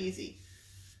 Super easy.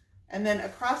 And then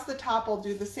across the top, I'll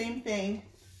do the same thing.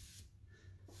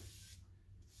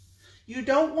 You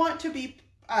don't want to be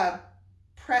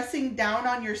pressing down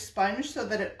on your sponge so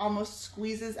that it almost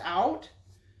squeezes out.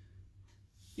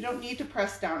 You don't need to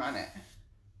press down on it.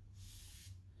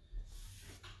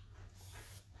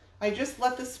 I just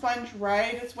let the sponge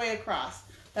ride its way across.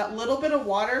 That little bit of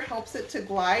water helps it to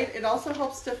glide. It also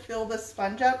helps to fill the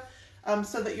sponge up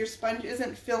so that your sponge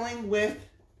isn't filling with...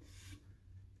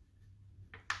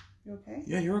 You okay?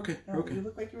 Yeah, you're okay. No, You're okay. You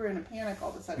look like you were in a panic all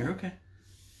of a sudden. You're okay.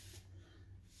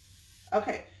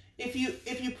 Okay. If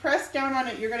you press down on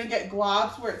it, you're going to get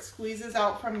globs where it squeezes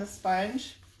out from the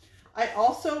sponge. I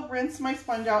also rinse my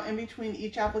sponge out in between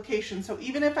each application. So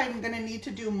even if I'm going to need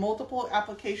to do multiple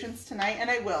applications tonight,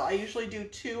 and I will, I usually do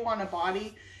 2 on a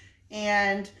body,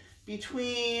 and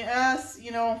between us,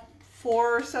 you know,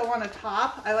 4 or so on a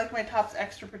top. I like my tops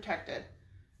extra protected.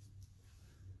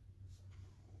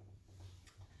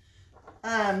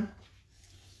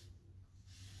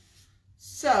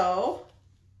 So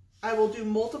I will do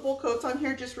multiple coats on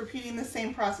here, just repeating the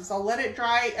same process. I'll let it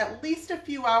dry at least a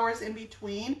few hours in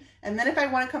between, and then if I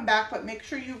want to come back, but make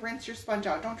sure you rinse your sponge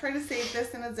out. Don't try to save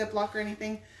this in a Ziploc or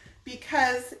anything,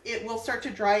 because it will start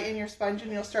to dry in your sponge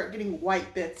and you'll start getting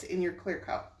white bits in your clear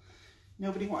coat.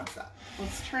 Nobody wants that.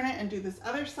 Let's turn it and do this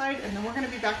other side, and then we're going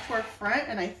to be back to our front,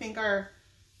 and I think our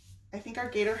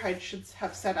gator hide should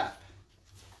have set up.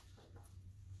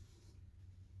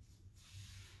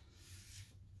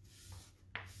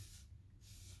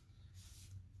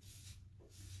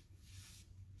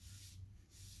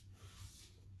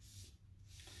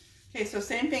 Okay, so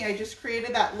same thing, I just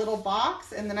created that little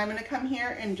box, and then I'm gonna come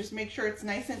here and just make sure it's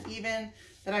nice and even,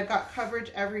 that I've got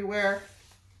coverage everywhere.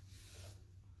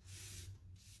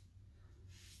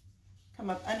 Come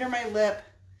up under my lip.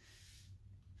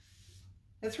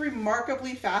 It's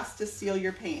remarkably fast to seal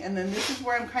your paint. And then this is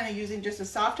where I'm kind of using just a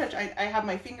soft touch. I have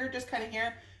my finger just kind of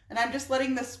here, and I'm just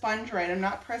letting the sponge ride. I'm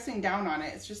not pressing down on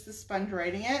it. It's just the sponge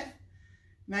riding it.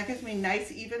 And that gives me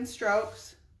nice even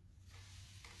strokes.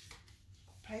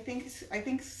 I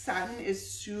think satin is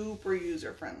super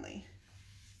user friendly.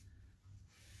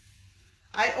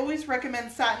 I always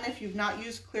recommend satin if you've not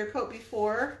used clear coat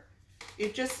before.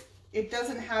 It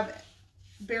doesn't have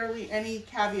barely any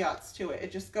caveats to it.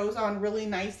 It just goes on really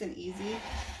nice and easy.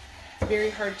 It's very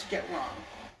hard to get wrong.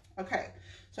 Okay,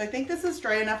 so I think this is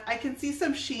dry enough. I can see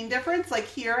some sheen difference. Like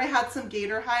here I had some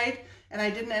gator hide and I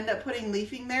didn't end up putting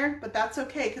leafing there, but that's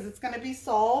okay because it's going to be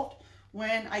solved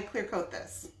when I clear coat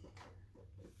this.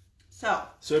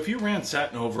 So if you ran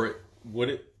satin over it,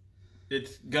 would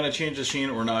it's gonna change the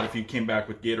sheen or not if you came back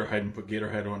with gator hide and put gator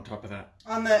hide on top of that?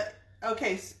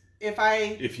 Okay,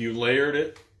 if you layered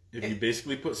it, if you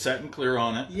basically put satin clear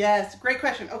on it. Yes, great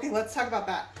question. Okay, let's talk about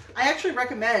that. I actually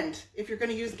recommend, if you're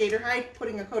gonna use gator hide,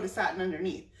 putting a coat of satin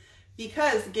underneath,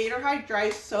 because gator hide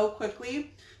dries so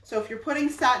quickly. So if you're putting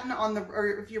satin on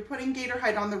or if you're putting gator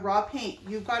hide on the raw paint,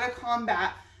 you've got to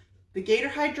combat the gator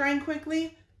hide drying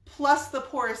quickly plus the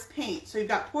porous paint. So you've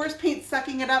got porous paint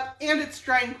sucking it up and it's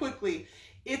drying quickly.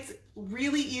 It's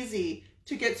really easy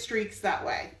to get streaks that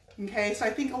way. Okay, so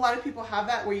I think a lot of people have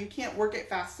that where you can't work it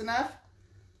fast enough.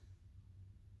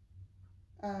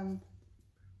 Can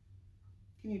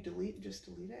you just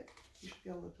delete it? You should be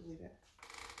able to delete it.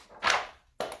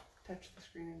 Touch the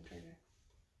screen and try to.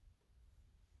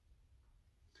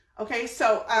 Okay,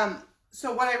 so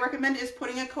what I recommend is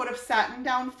putting a coat of satin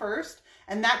down first,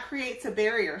 and that creates a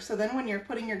barrier. So then when you're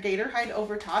putting your gator hide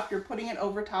over top, you're putting it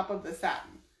over top of the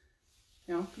satin.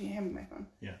 You know, can you hand me my phone?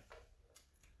 Yeah.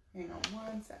 Hang on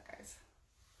one sec, guys.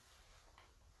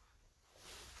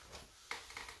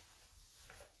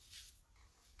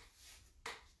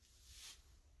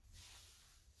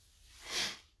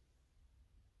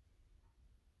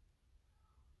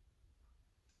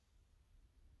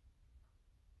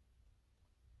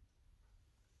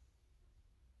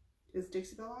 Is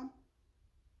Dixie Belle on?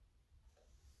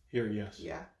 Here, yes.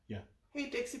 Yeah. Yeah. Hey,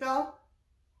 Dixie Belle.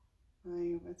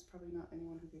 It's probably not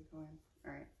anyone who could go in.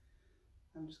 All right.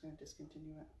 I'm just going to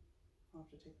discontinue it. I'll have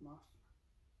to take them off.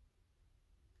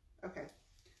 Okay.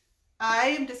 I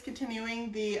am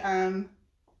discontinuing the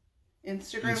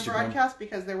Instagram broadcast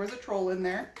because there was a troll in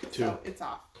there. So it's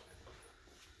off.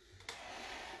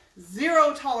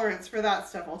 Zero tolerance for that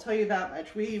stuff. I'll tell you that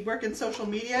much. We work in social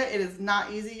media. It is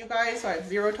not easy, you guys. So I have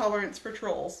zero tolerance for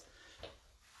trolls.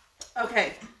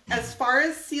 Okay. As far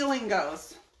as sealing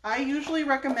goes, I usually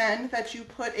recommend that you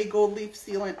put a gold leaf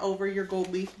sealant over your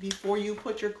gold leaf before you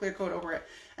put your clear coat over it.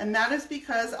 And that is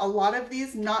because a lot of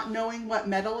these, not knowing what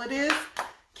metal it is,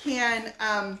 can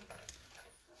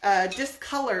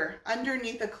discolor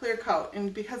underneath a clear coat.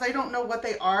 And because I don't know what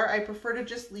they are, I prefer to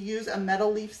just use a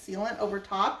metal leaf sealant over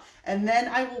top, and then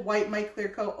I will wipe my clear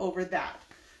coat over that.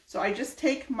 So I just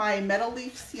take my metal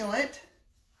leaf sealant,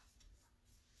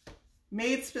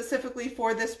 made specifically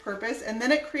for this purpose, and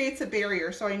then it creates a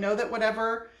barrier. So I know that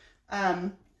whatever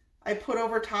I put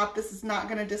over top, this is not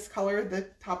going to discolor the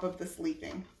top of this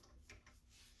leafing.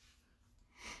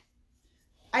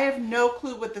 I have no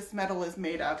clue what this metal is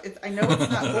made of. I know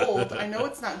it's not gold. I know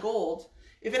it's not gold.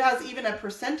 If it has even a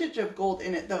percentage of gold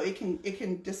in it, though, it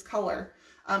can discolor.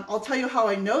 I'll tell you how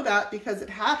I know that, because it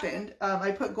happened.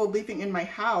 I put gold leafing in my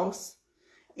house,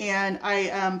 and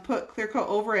I put clear coat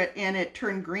over it, and it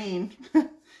turned green.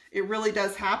 It really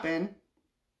does happen.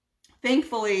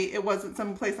 Thankfully, it wasn't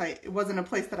it wasn't a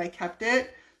place that I kept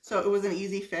it, so it was an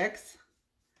easy fix.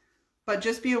 But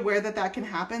just be aware that that can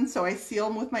happen. So I seal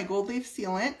them with my gold leaf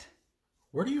sealant.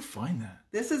 Where do you find that?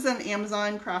 This is an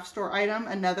Amazon craft store item.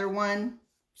 Another one,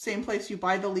 same place you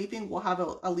buy the leafing, will have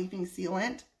a leafing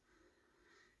sealant.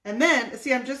 And then,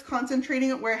 see, I'm just concentrating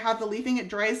it where I have the leafing. It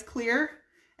dries clear.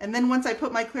 And then once I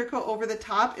put my clear coat over the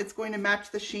top, it's going to match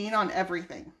the sheen on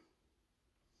everything,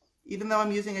 even though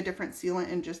I'm using a different sealant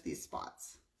in just these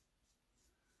spots.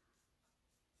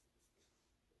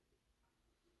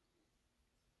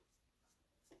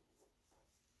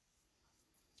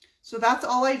 So that's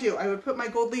all I do. I would put my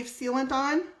gold leaf sealant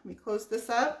on. Let me close this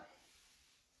up.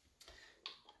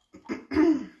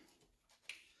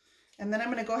 And then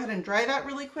I'm going to go ahead and dry that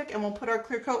really quick, and we'll put our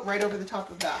clear coat right over the top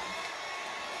of that.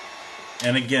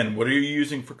 And again, what are you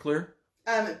using for clear?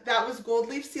 That was gold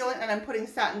leaf sealant, and I'm putting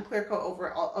satin clear coat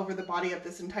over the body of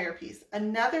this entire piece.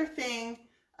 Another thing,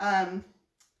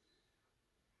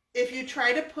 if you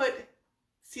try to put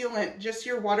sealant, just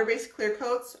your water-based clear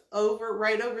coats,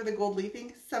 right over the gold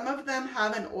leafing, some of them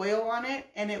have an oil on it,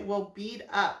 and it will bead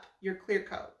up your clear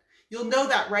coat. You'll know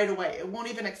that right away. It won't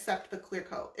even accept the clear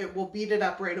coat. It will bead it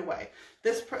up right away.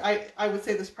 This, I would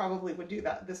say this probably would do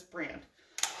that, this brand.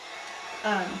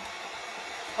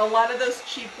 A lot of those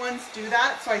cheap ones do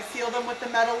that, so I seal them with the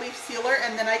metal leaf sealer,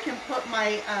 and then I can put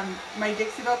my my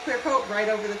Dixie Belle clear coat right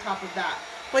over the top of that.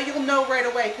 But you'll know right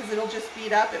away because it'll just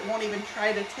bead up. It won't even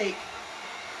try to take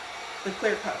the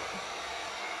clear coat.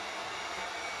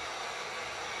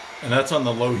 And that's on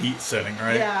the low heat setting,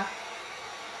 right? Yeah.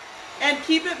 And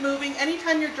keep it moving.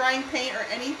 Anytime you're drying paint or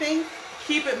anything,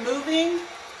 keep it moving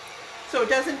so it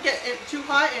doesn't get too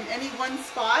hot in any one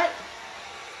spot.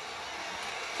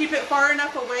 Keep it far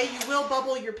enough away. You will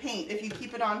bubble your paint. If you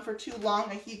keep it on for too long,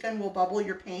 a heat gun will bubble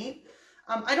your paint.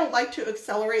 I don't like to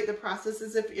accelerate the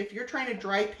processes. If you're trying to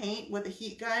dry paint with a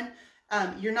heat gun,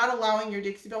 you're not allowing your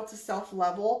Dixie Belle to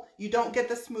self-level. You don't get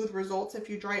the smooth results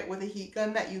if you dry it with a heat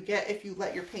gun that you get if you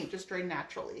let your paint just dry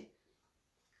naturally.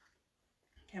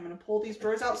 Okay, I'm going to pull these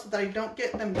drawers out so that I don't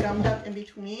get them gummed up in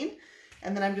between.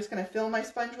 And then I'm just going to fill my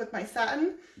sponge with my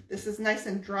satin. This is nice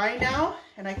and dry now,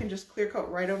 and I can just clear coat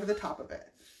right over the top of it.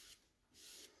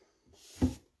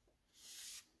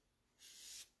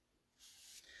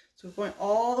 So going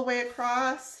all the way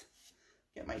across,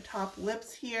 get my top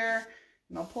lips here,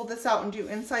 and I'll pull this out and do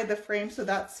inside the frame so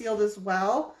that's sealed as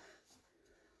well.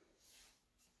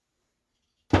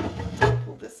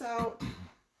 Pull this out.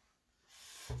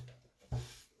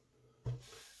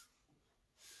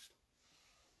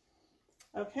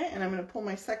 Okay, and I'm going to pull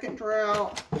my second drawer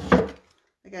out.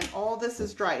 Again, all this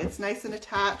is dry. It's nice and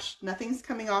attached. Nothing's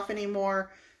coming off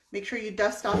anymore. Make sure you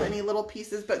dust off any little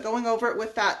pieces, but going over it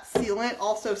with that sealant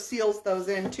also seals those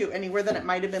in too, anywhere that it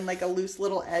might have been like a loose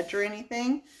little edge or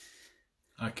anything.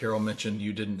 Carol mentioned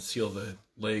you didn't seal the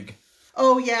leg.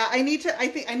 Oh yeah, I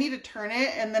think I need to turn it,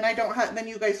 and then then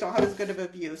you guys don't have as good of a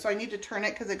view. So I need to turn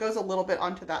it because it goes a little bit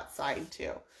onto that side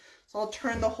too. So I'll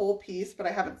turn the whole piece, but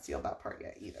I haven't sealed that part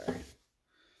yet either.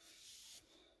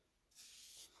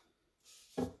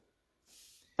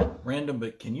 Random,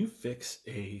 but can you fix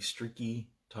a streaky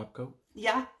top coat?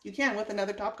 Yeah, you can with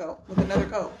another top coat, with another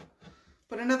coat.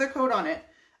 put another coat on it.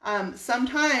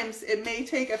 Sometimes it may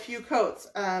take a few coats.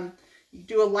 You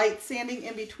do a light sanding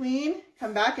in between,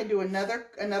 come back and do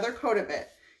another coat of it.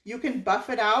 You can buff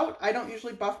it out. I don't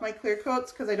usually buff my clear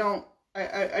coats because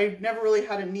I never really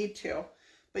had a need to.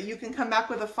 But you can come back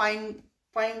with a fine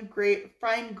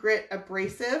grit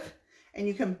abrasive and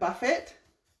you can buff it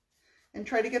and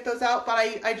try to get those out. But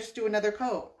I just do another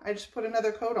coat. I just put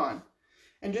another coat on.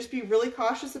 And just be really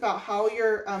cautious about how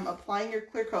you're applying your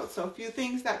clear coat. So a few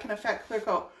things that can affect clear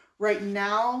coat. Right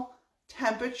now,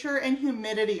 temperature and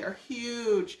humidity are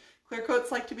huge. Clear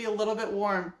coats like to be a little bit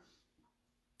warm.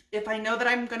 If I know that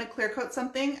I'm going to clear coat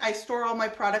something, I store all my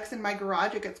products in my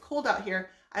garage. It gets cold out here.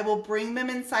 I will bring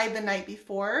them inside the night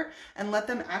before and let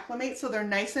them acclimate so they're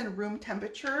nice and room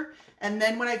temperature. And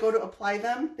then when I go to apply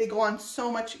them, they go on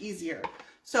so much easier.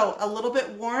 So a little bit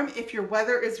warm. If your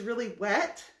weather is really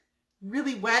wet,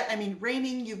 I mean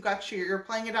raining, you're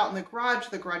applying it out in the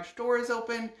garage door is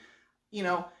open, you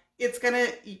know,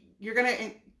 you're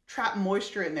gonna trap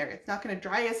moisture in there. It's not gonna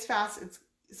dry as fast.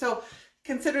 So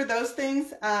consider those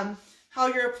things. How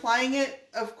you're applying it.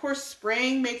 Of course,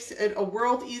 spraying makes it a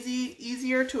world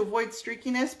easier to avoid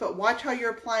streakiness, but watch how you're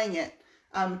applying it.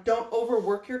 Don't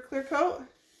overwork your clear coat.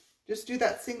 Just do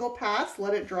that single pass,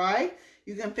 let it dry.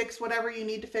 You can fix whatever you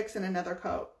need to fix in another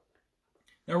coat.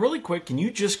 Now, really quick, can you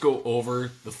just go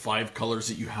over the 5 colors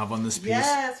that you have on this piece?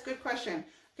 Yes, good question.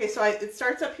 Okay, so it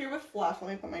starts up here with fluff. Let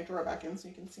me put my drawer back in so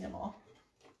you can see them all.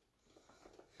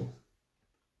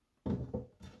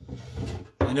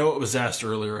 I know it was asked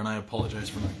earlier, and I apologize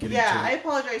for not getting to it. Yeah, I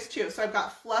apologize too. So I've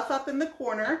got fluff up in the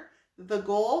corner, the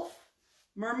Gulf,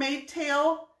 Mermaid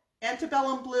Tail,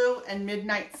 Antebellum Blue, and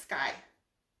Midnight Sky.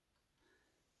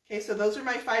 Okay, so those are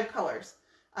my 5 colors.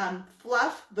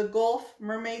 Fluff, the Gulf,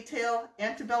 Mermaid Tail,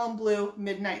 Antebellum Blue,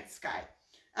 Midnight Sky.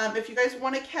 If you guys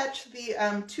want to catch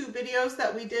the 2 videos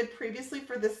that we did previously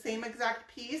for the same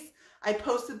exact piece, I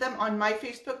posted them on my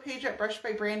Facebook page at Brush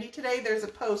by Brandy today. There's a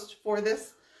post for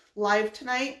this live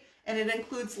tonight, and it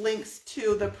includes links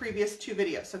to the previous 2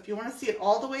 videos. So if you want to see it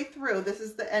all the way through, this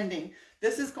is the ending.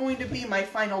 This is going to be my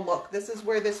final look. This is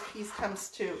where this piece comes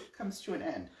to an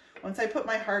end. Once I put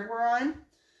my hardware on.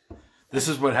 This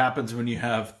is what happens when you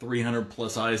have 300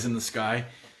 plus eyes in the sky.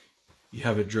 You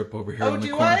have a drip over here in the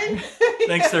corner. Oh, do I?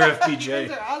 Thanks there, FPJ.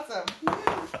 These are awesome.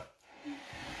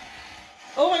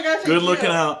 Oh my gosh. Good looking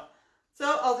out.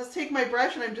 So I'll just take my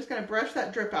brush and I'm just going to brush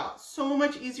that drip out. So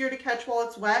much easier to catch while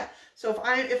it's wet. So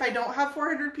if I don't have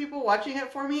 400 people watching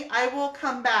it for me, I will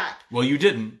come back. Well, you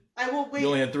didn't. I will wait. You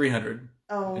only had 300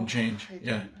 and change. I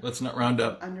Yeah, let's not round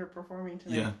up. Underperforming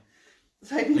tonight. Yeah.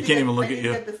 So I can't even look at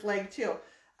you. Get this leg too.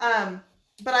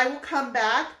 But I will come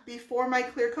back before my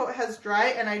clear coat has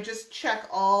dried and I just check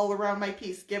all around my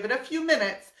piece. Give it a few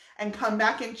minutes and come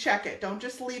back and check it. Don't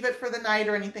just leave it for the night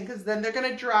or anything, because then they're going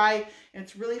to dry and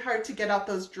it's really hard to get out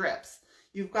those drips.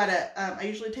 You've got to, I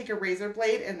usually take a razor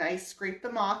blade and I scrape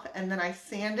them off and then I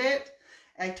sand it.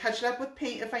 I touch it up with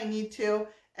paint if I need to,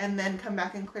 and then come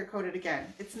back and clear coat it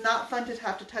again. It's not fun to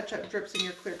have to touch up drips in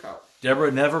your clear coat. Deborah,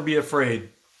 never be afraid.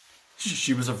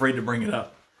 She was afraid to bring it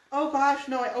up. Oh gosh,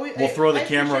 no, we'll throw the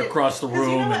camera across the room.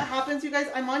 You know what happens, you guys?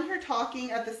 I'm on here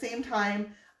talking at the same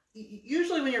time.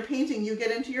 Usually when you're painting, you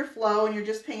get into your flow and you're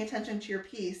just paying attention to your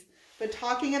piece. But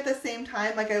talking at the same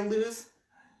time, like I lose,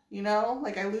 you know,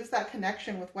 like I lose that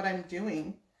connection with what I'm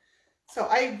doing. So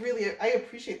I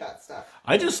appreciate that stuff.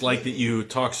 I just like that you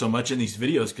talk so much in these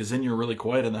videos, because then you're really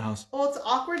quiet in the house. Well, it's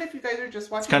awkward if you guys are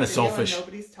just watching kind of selfish. And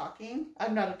nobody's talking.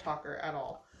 I'm not a talker at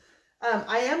all.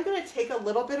 I am going to take a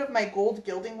little bit of my gold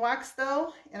gilding wax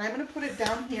though, and I'm going to put it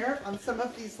down here on some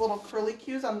of these little curly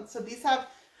cues. So these have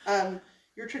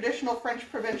your traditional French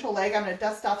provincial leg. I'm going to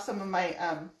dust off some of my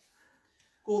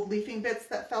gold leafing bits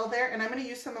that fell there, and I'm going to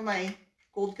use some of my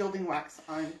gold gilding wax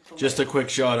on. Just a quick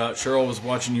shout out. Cheryl was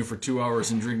watching you for 2 hours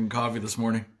and drinking coffee this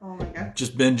morning. Oh my god.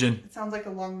 Just binging. It sounds like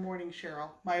a long morning, Cheryl.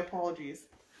 My apologies.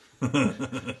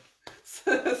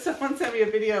 Someone sent me a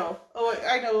video. Oh,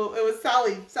 I know. It was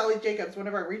Sally Jacobs, one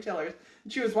of our retailers.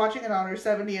 And she was watching it on her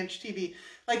 70-inch TV.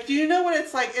 Like, do you know what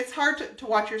it's like? It's hard to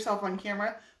watch yourself on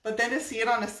camera, but then to see it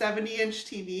on a 70-inch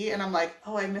TV, and I'm like,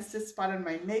 oh, I missed this spot in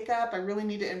my makeup. I really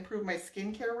need to improve my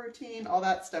skincare routine. All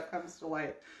that stuff comes to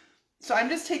light. So I'm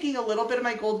just taking a little bit of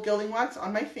my gold gilding wax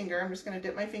on my finger. I'm just going to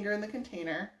dip my finger in the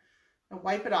container and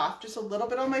wipe it off. Just a little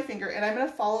bit on my finger, and I'm going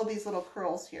to follow these little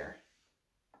curls here.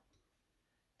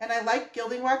 And I like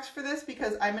gilding wax for this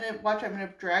because I'm going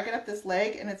to drag it up this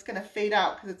leg and it's going to fade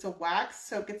out because it's a wax.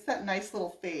 So it gets that nice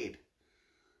little fade.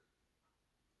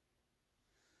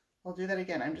 I'll do that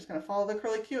again. I'm just going to follow the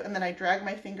curly cue and then I drag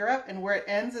my finger up, and where it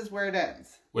ends is where it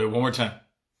ends. Wait, one more time.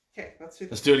 Okay, let's do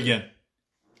this. Let's do it again.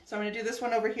 So I'm going to do this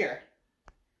one over here.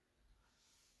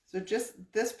 So just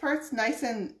this part's nice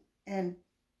and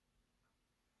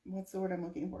what's the word I'm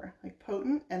looking for? Like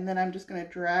potent. And then I'm just going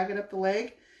to drag it up the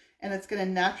leg and it's going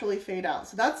to naturally fade out.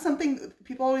 So that's something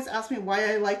people always ask me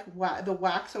why I like the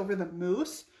wax over the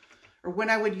mousse, or when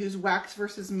I would use wax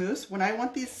versus mousse. When I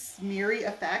want these smeary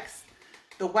effects,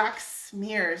 the wax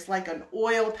smears like an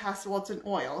oil pastel. Well, it's an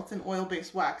oil. It's an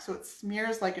oil-based wax. So it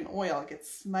smears like an oil. It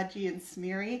gets smudgy and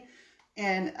smeary.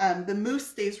 And the mousse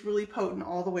stays really potent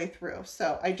all the way through.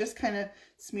 So I just kind of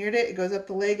smeared it. It goes up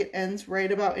the leg. It ends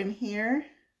right about in here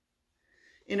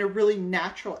in a really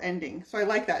natural ending. So I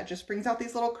like that. It just brings out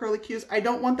these little curlicues. I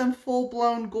don't want them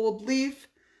full-blown gold leaf.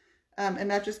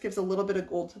 And that just gives a little bit of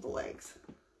gold to the legs.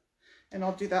 And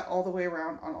I'll do that all the way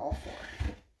around on all four.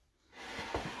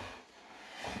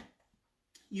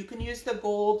 You can use the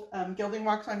gold gilding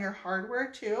wax on your hardware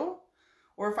too.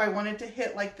 Or if I wanted to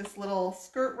hit like this little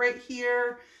skirt right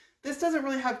here. This doesn't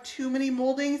really have too many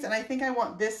moldings, and I think I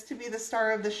want this to be the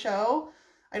star of the show.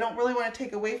 I don't really want to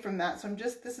take away from that. So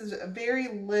this is a very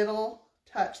little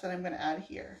touch that I'm going to add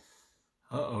here.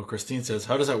 Uh-oh, Christine says,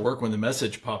 how does that work when the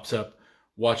message pops up?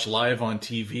 Watch live on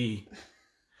TV.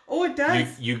 Oh, it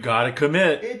does. You gotta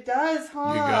commit. It does, huh?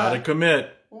 You gotta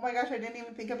commit. Oh my gosh, I didn't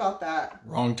even think about that.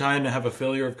 Wrong time to have a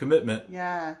failure of commitment.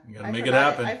 Yeah. You gotta make it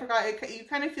happen. I forgot. You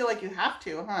kind of feel like you have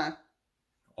to, huh?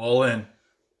 All in.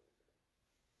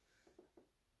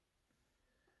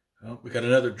 Oh, we got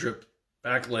another drip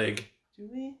back leg. Do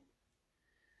we?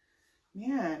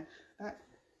 Man.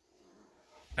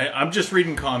 I'm just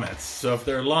reading comments, so if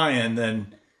they're lying,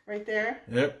 then... Right there?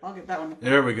 Yep. I'll get that one.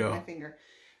 There we go. My finger.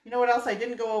 You know what else? I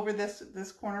didn't go over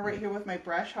this corner right here with my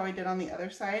brush, how I did on the other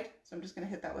side. So I'm just going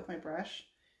to hit that with my brush.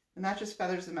 And that just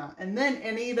feathers them out. And then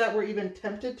any that were even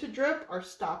tempted to drip are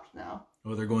stopped now.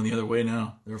 Oh, they're going the other way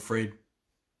now. They're afraid.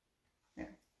 Yeah.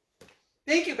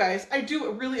 Thank you, guys. I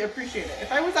do really appreciate it.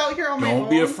 If I was out here on my own... Don't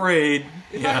be afraid.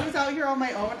 If I was out here on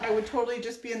my own, I would totally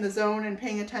just be in the zone and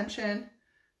paying attention.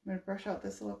 I'm going to brush out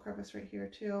this little crevice right here,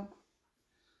 too.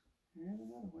 There's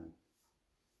another one.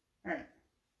 All right.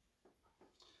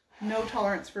 No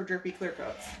tolerance for drippy clear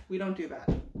coats. We don't do that.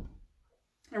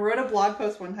 I wrote a blog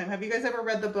post one time. Have you guys ever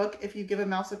read the book If You Give a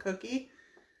Mouse a Cookie?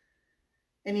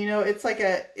 And you know, it's like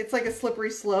a slippery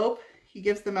slope. He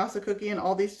gives the mouse a cookie and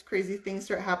all these crazy things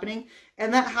start happening.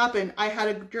 And that happened. I had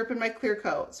a drip in my clear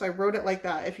coat. So I wrote it like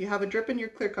that. If you have a drip in your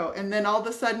clear coat. And then all of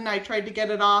a sudden I tried to get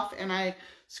it off and I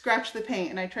scratched the paint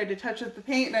and I tried to touch up the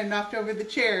paint and I knocked over the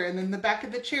chair and then the back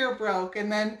of the chair broke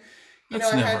and then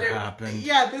That's never happened.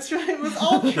 Yeah, it was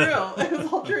all true. It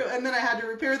was all true. And then I had to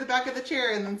repair the back of the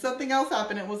chair and then something else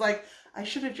happened. It was like, I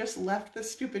should have just left this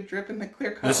stupid drip in the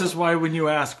clear coat. This is why when you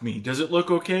ask me, does it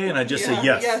look okay? And I just say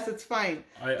yes. Yes, it's fine.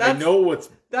 I know what's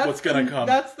going to come.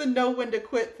 That's the know when to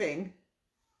quit thing.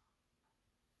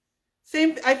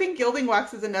 I think gilding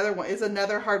wax is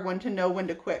another hard one to know when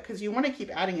to quit because you want to keep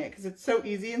adding it because it's so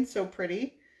easy and so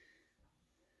pretty.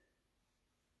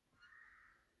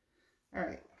 All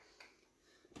right.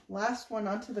 Last one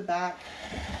onto the back.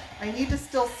 I need to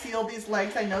still seal these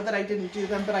legs. I know that I didn't do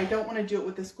them, but I don't want to do it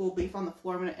with this gold leaf on the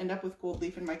floor. I'm going to end up with gold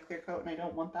leaf in my clear coat, and I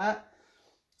don't want that.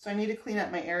 So I need to clean up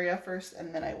my area first,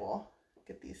 and then I will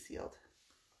get these sealed.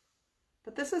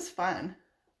 But this is fun.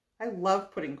 I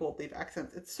love putting gold leaf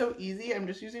accents. It's so easy. I'm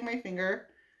just using my finger.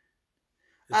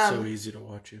 It's so easy to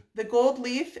watch you. The gold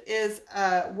leaf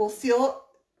will seal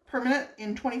permanent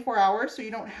in 24 hours, so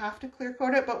you don't have to clear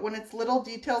coat it, but when it's little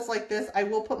details like this, I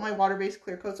will put my water-based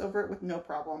clear coats over it with no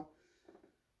problem.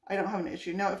 I don't have an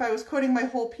issue. Now, if I was coating my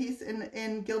whole piece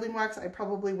in gilding wax, I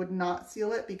probably would not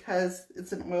seal it because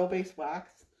it's an oil-based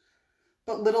wax.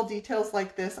 But little details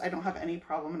like this, I don't have any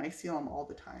problem, and I seal them all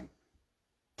the time.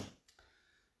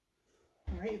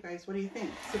 All right, you guys, what do you think?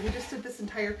 So we just did this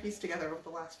entire piece together over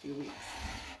the last few weeks.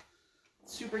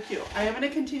 Super cute. I am going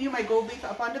to continue my gold leaf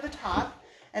up onto the top.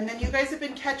 And then you guys have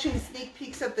been catching sneak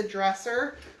peeks at the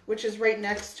dresser, which is right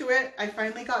next to it. I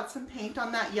finally got some paint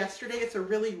on that yesterday. It's a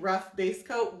really rough base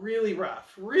coat. Really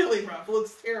rough. Really rough. It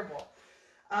looks terrible.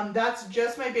 That's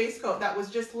just my base coat. That was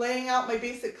just laying out my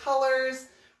basic colors.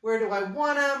 Where do I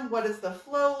want them? What does the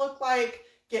flow look like?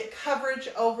 Get coverage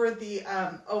over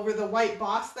the white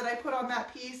boss that I put on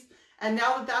that piece. And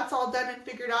now that that's all done and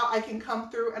figured out, I can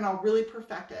come through and I'll really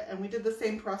perfect it. And we did the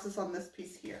same process on this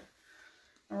piece here.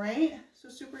 All right, so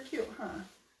super cute, huh?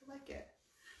 I like it.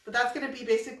 But that's going to be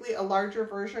basically a larger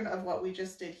version of what we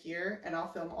just did here, and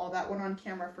I'll film all that one on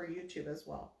camera for YouTube as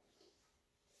well.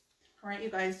 All right, you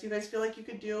guys, do you guys feel like you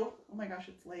could do, oh my gosh,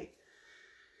 it's late.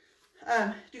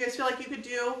 Do you guys feel like you could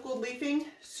do gold leafing?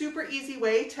 Super easy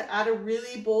way to add a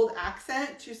really bold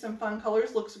accent to some fun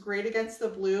colors. Looks great against the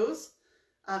blues.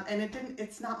 And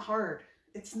it's not hard.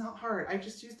 It's not hard. I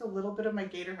just used a little bit of my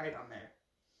gator hide on there.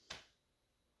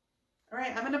 All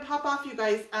right, I'm going to pop off, you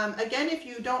guys. Again, if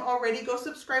you don't already, go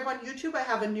subscribe on YouTube. I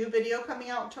have a new video coming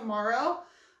out tomorrow,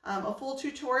 a full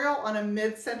tutorial on a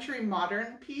mid-century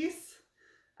modern piece.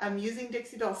 I'm using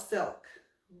Dixie Doll silk.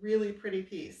 Really pretty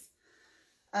piece.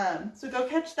 So go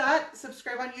catch that.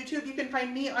 Subscribe on YouTube. You can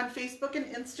find me on Facebook and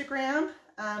Instagram.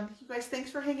 You guys, thanks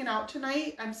for hanging out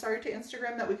tonight. I'm sorry to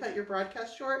Instagram that we cut your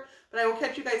broadcast short, but I will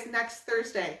catch you guys next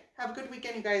Thursday. Have a good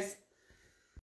weekend, you guys.